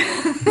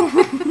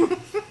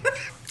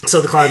 So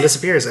the clown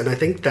disappears, and I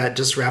think that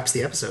just wraps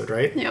the episode,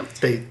 right? Yep.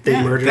 They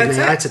Yeah, murdered an that's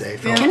AI it. today.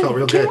 Yeah. Felt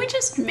real Can good. we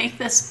just make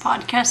this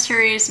podcast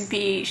series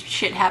be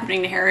shit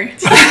happening to Harry?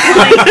 Like,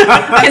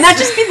 can that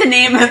just be the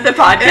name of the Is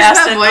podcast?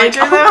 that And,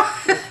 Voyager,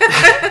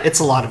 like, It's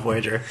a lot of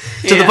Voyager.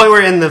 To the Yeah. point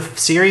where in the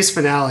series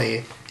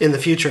finale, in the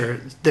future,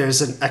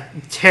 there's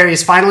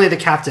Harry's finally the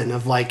captain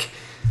of, like,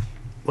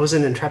 what was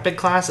it, Intrepid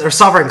class? Or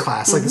Sovereign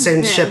class, like the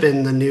same ship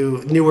in the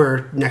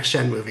newer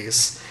next-gen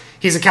movies.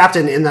 He's a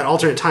captain in that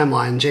alternate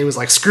timeline. Jane was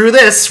like, screw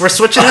this, we're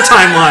switching the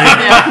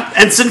timeline.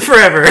 Ensign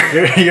forever.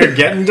 You're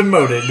getting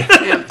demoted.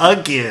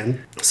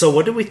 Again. So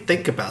what do we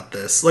think about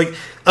this? Like,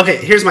 okay,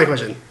 here's my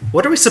question.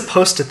 What are we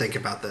supposed to think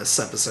about this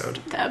episode?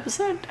 the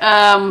episode?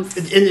 And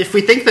if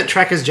we think that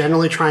Trek is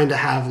generally trying to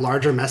have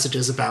larger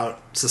messages about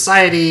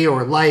society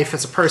or life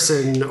as a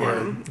person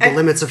or the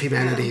limits of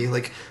humanity,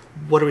 like,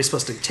 what are we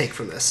supposed to take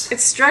from this? It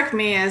struck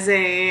me as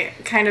a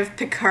kind of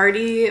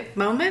Picardy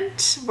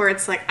moment where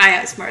it's like, I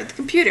outsmarted the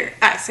computer.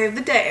 I saved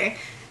the day.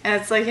 And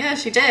it's like, yeah,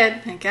 she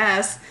did, I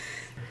guess.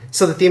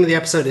 So the theme of the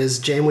episode is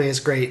Janeway is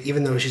great,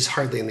 even though she's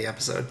hardly in the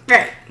episode.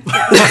 Right.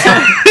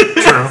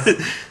 True.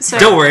 So,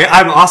 Don't worry,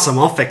 I'm awesome.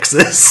 I'll fix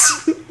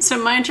this. So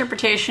my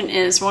interpretation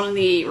is one of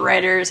the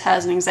writers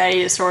has an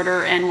anxiety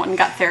disorder and went and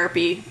got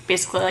therapy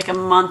basically like a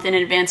month in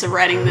advance of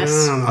writing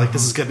this. Like,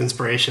 this is good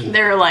inspiration.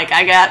 They were like,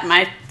 I got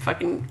my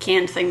fucking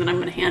canned thing that I'm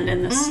going to hand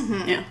in this.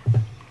 Yeah.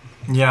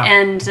 Yeah.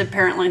 And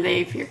apparently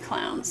they fear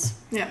clowns.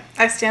 Yeah.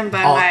 I stand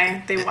by All-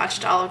 why they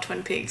watched all of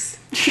Twin Peaks.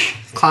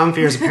 Clown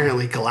fear is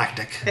apparently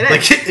galactic. It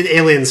is. Like,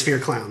 aliens fear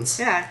clowns.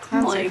 Yeah,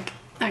 clowns are- Like,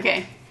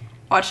 okay.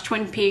 Watched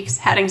Twin Peaks,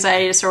 had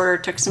anxiety disorder,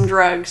 took some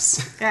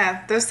drugs.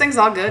 Yeah, those things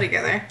all go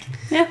together.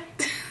 Yeah.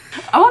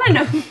 I want to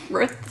know who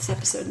wrote this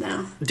episode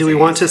now. Do we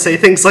want to say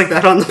things like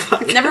that on the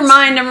podcast? Never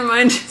mind.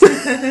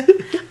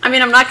 I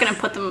mean, I'm not going to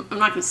put them, I'm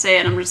not going to say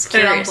it. I'm just Put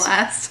it on curious.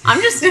 blast. I'm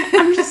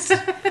just,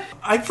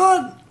 I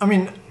thought, I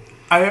mean,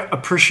 I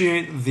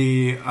appreciate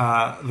the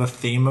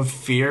theme of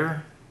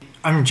fear.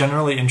 I'm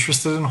generally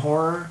interested in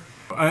horror.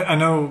 I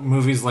know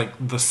movies like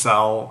The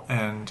Cell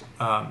and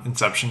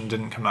Inception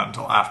didn't come out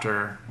until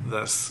after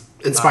this.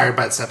 Inspired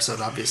by this episode,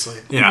 obviously.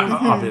 Yeah,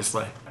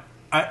 obviously.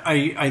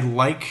 I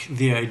like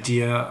the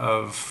idea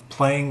of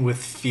playing with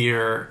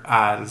fear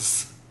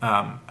as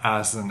an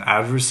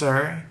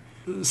adversary,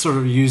 sort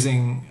of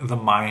using the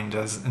mind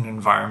as an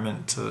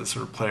environment to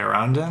sort of play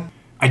around in.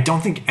 I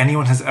don't think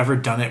anyone has ever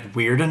done it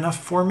weird enough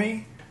for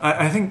me.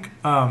 I think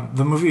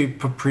the movie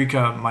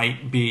Paprika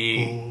might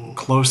be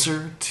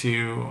closer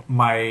to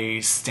my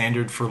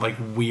standard for like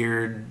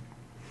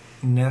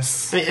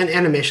weirdness. I mean, and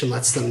animation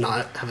lets them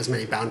not have as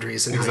many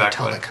boundaries in how you tell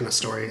Exactly. that kind of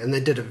story, and they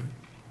did a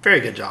very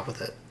good job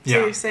with it. So Yeah.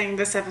 you're saying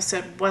this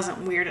episode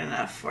wasn't weird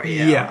enough for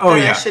you? Yeah. Oh, that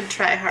yeah. I should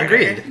try harder.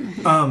 Agreed.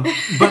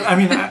 But I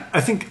mean,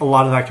 I think a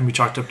lot of that can be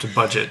chalked up to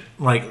budget.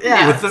 Like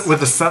Yeah.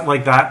 with a set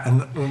like that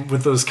and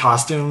with those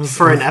costumes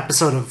For an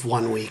episode of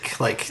 1 week,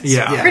 like,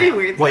 Yeah. Pretty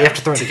weird, What you though. have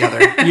to throw together.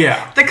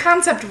 Yeah. The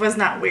concept was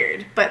not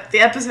weird, but the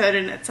episode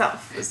in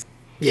itself was...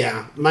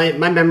 Yeah, my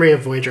memory of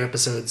Voyager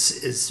episodes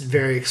is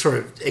very sort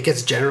of, it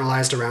gets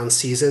generalized around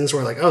seasons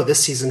where like, oh, this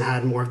season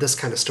had more of this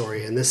kind of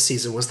story, and this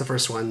season was the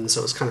first one, so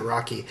it was kind of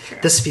rocky.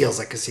 This feels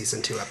like a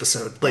season 2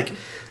 episode. Like,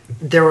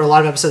 there were a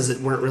lot of episodes that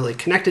weren't really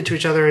connected to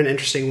each other in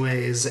interesting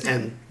ways,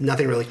 and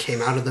nothing really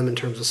came out of them in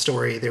terms of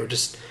story. They were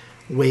just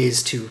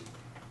ways to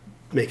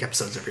make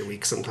episodes every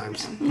week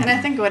sometimes. And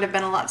I think it would have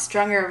been a lot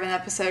stronger of an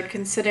episode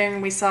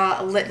considering we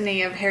saw a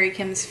litany of Harry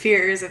Kim's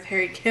fears if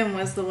Harry Kim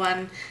was the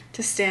one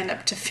to stand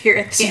up to fear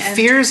at the See, end.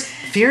 fear is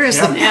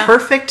the Yeah.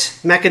 perfect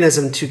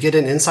mechanism to get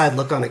an inside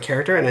look on a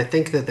character, and I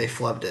think that they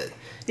flubbed it.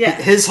 Yeah.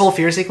 His whole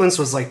fear sequence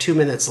was like 2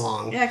 minutes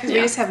long. Yeah, because we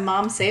Yeah. just have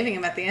Mom saving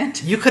him at the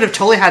end. You could have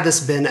totally had this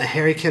been a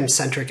Harry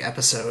Kim-centric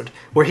episode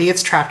where he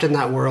gets trapped in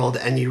that world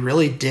and you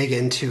really dig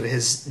into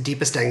his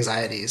deepest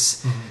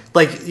anxieties.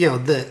 Like, you know,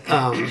 the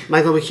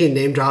Michael McKean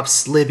name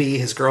drops Libby,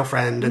 his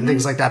girlfriend, and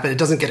things like that, but it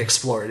doesn't get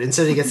explored.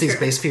 Instead, he gets these Sure.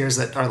 base fears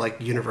that are, like,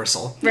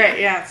 universal. Right,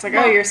 yeah. It's like,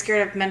 oh, you're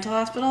scared of mental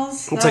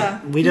hospitals? It's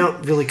like, we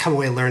don't really come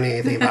away learning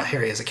anything about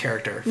Harry as a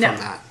character from No.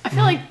 that. I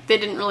feel like they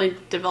didn't really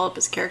develop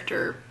his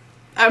character.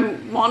 I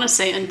want to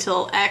say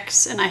until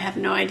X, and I have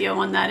no idea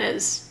when that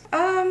is.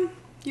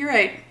 You're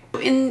right.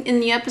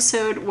 In the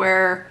episode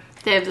where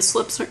they have the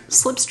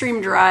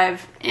slipstream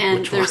drive, and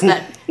Which there's one?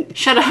 that.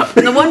 Shut up.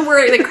 The one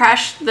where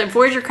the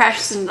Voyager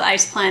crashes into the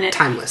ice planet.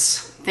 Timeless.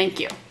 Thank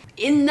you.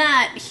 In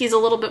that, he's a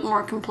little bit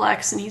more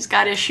complex, and he's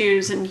got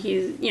issues, and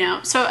he's, you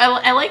know. So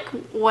I like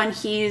when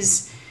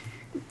he's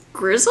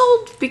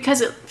grizzled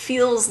because it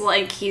feels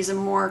like he's a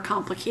more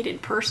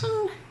complicated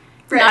person.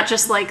 Right. Not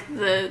just like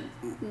the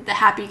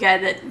happy guy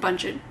that a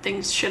bunch of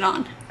things shit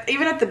on.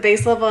 Even at the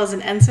base level as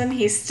an ensign,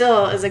 he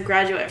still is a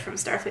graduate from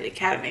Starfleet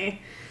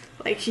Academy.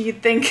 Like,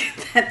 you'd think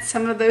that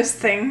some of those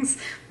things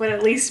would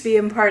at least be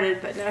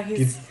imparted, but no, You'd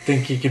he's...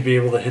 think he could be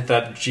able to hit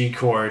that G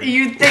chord.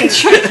 You'd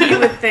think. You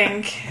would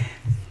think.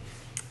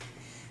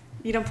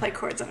 You don't play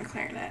chords on a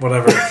clarinet.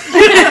 Whatever.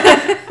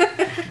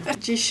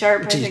 G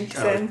sharp, I think you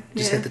said.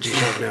 Just hit the G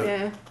sharp note.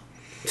 Yeah.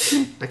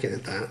 I can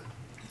hit that.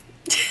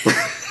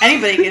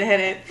 Anybody can hit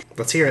it.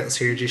 Let's hear it. Let's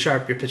hear your G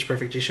sharp, your pitch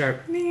perfect G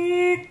sharp.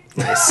 Meh.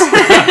 Nice.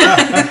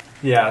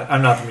 Yeah,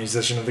 I'm not the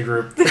musician of the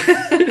group.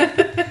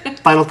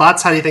 Final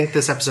thoughts? How do you think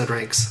this episode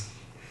ranks?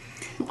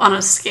 On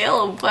a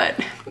scale of what?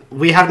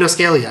 We have no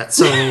scale yet,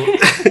 so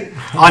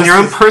on your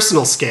own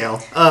personal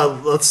scale,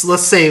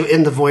 let's say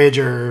in the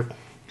Voyager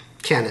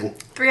canon.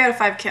 3 out of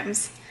 5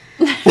 Kims.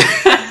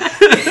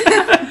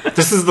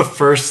 This is the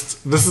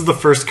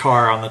first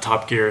car on the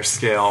Top Gear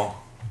scale.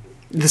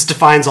 This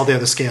defines all the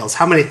other scales.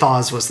 How many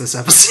thaws was this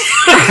episode?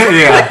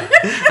 Yeah.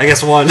 I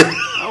guess one.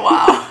 Oh,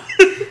 wow.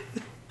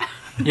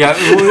 Yeah,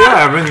 well,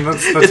 yeah, I mean,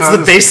 that's It's how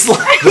the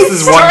baseline. This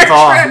is one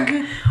thaw.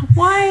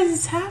 Why is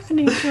this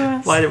happening to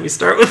us? Why did we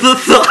start with the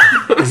thaw?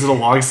 Is it a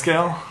log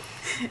scale?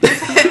 If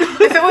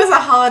it was a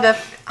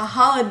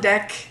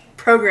holodeck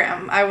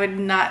program, I would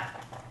not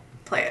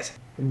play it.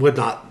 Would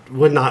not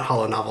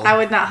holo novel. I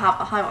would not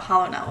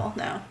hollow novel,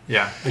 no.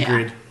 Yeah,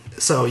 agreed.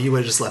 So you would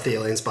have just left the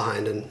aliens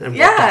behind and walked off to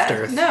Yeah,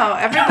 Earth. no,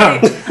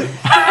 everybody...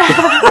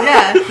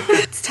 yeah.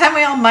 It's time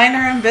we all mind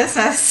our own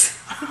business.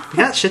 We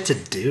got shit to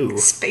do.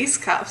 Space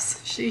cops.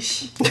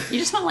 Sheesh. You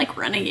just went like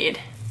Renegade.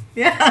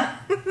 Yeah,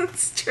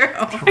 it's true.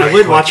 I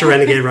would watch a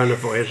Renegade run of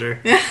Voyager.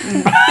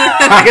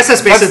 I guess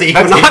that's basically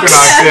That's the Equinox.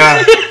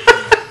 yeah.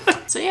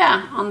 So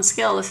yeah, on the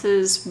scale, this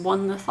is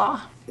 1 the Thaw.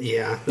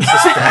 Yeah, this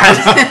is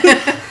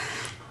bad.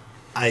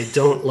 I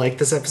don't like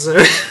this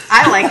episode.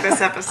 I like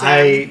this episode,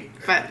 I-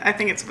 but I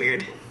think it's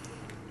weird.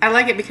 I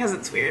like it because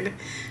it's weird,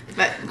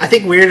 but I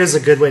think weird is a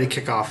good way to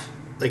kick off.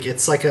 Like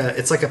it's like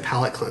a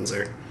palate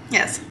cleanser.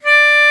 yes.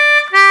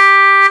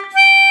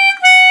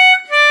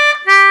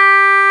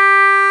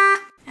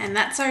 And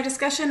that's our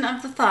discussion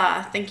of the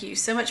Thaw. Thank you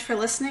so much for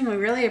listening. We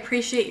really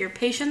appreciate your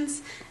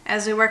patience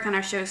as we work on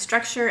our show's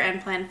structure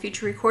and plan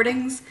future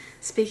recordings.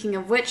 Speaking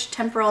of which,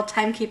 temporal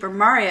timekeeper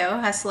Mario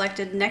has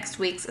selected next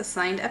week's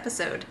assigned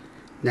episode.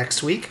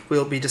 Next week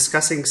we'll be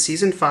discussing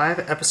season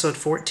 5, episode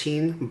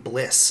 14,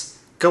 Bliss.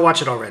 Go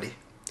watch it already.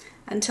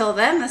 Until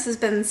then, this has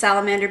been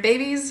Salamander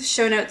Babies.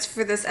 Show notes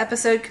for this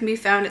episode can be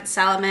found at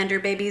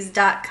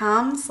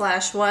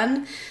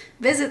salamanderbabies.com/1.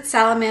 Visit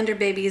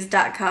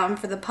salamanderbabies.com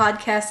for the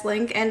podcast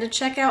link and to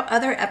check out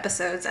other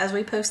episodes as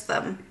we post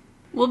them.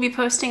 We'll be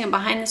posting a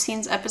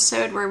behind-the-scenes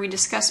episode where we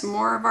discuss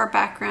more of our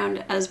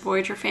background as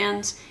Voyager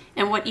fans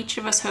and what each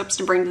of us hopes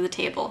to bring to the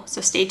table,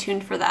 so stay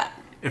tuned for that.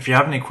 If you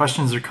have any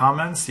questions or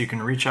comments, you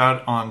can reach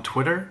out on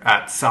Twitter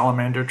at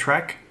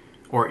SalamanderTrek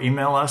or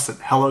email us at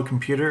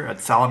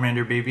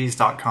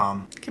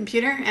hellocomputer@salamanderbabies.com.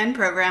 Computer and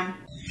program.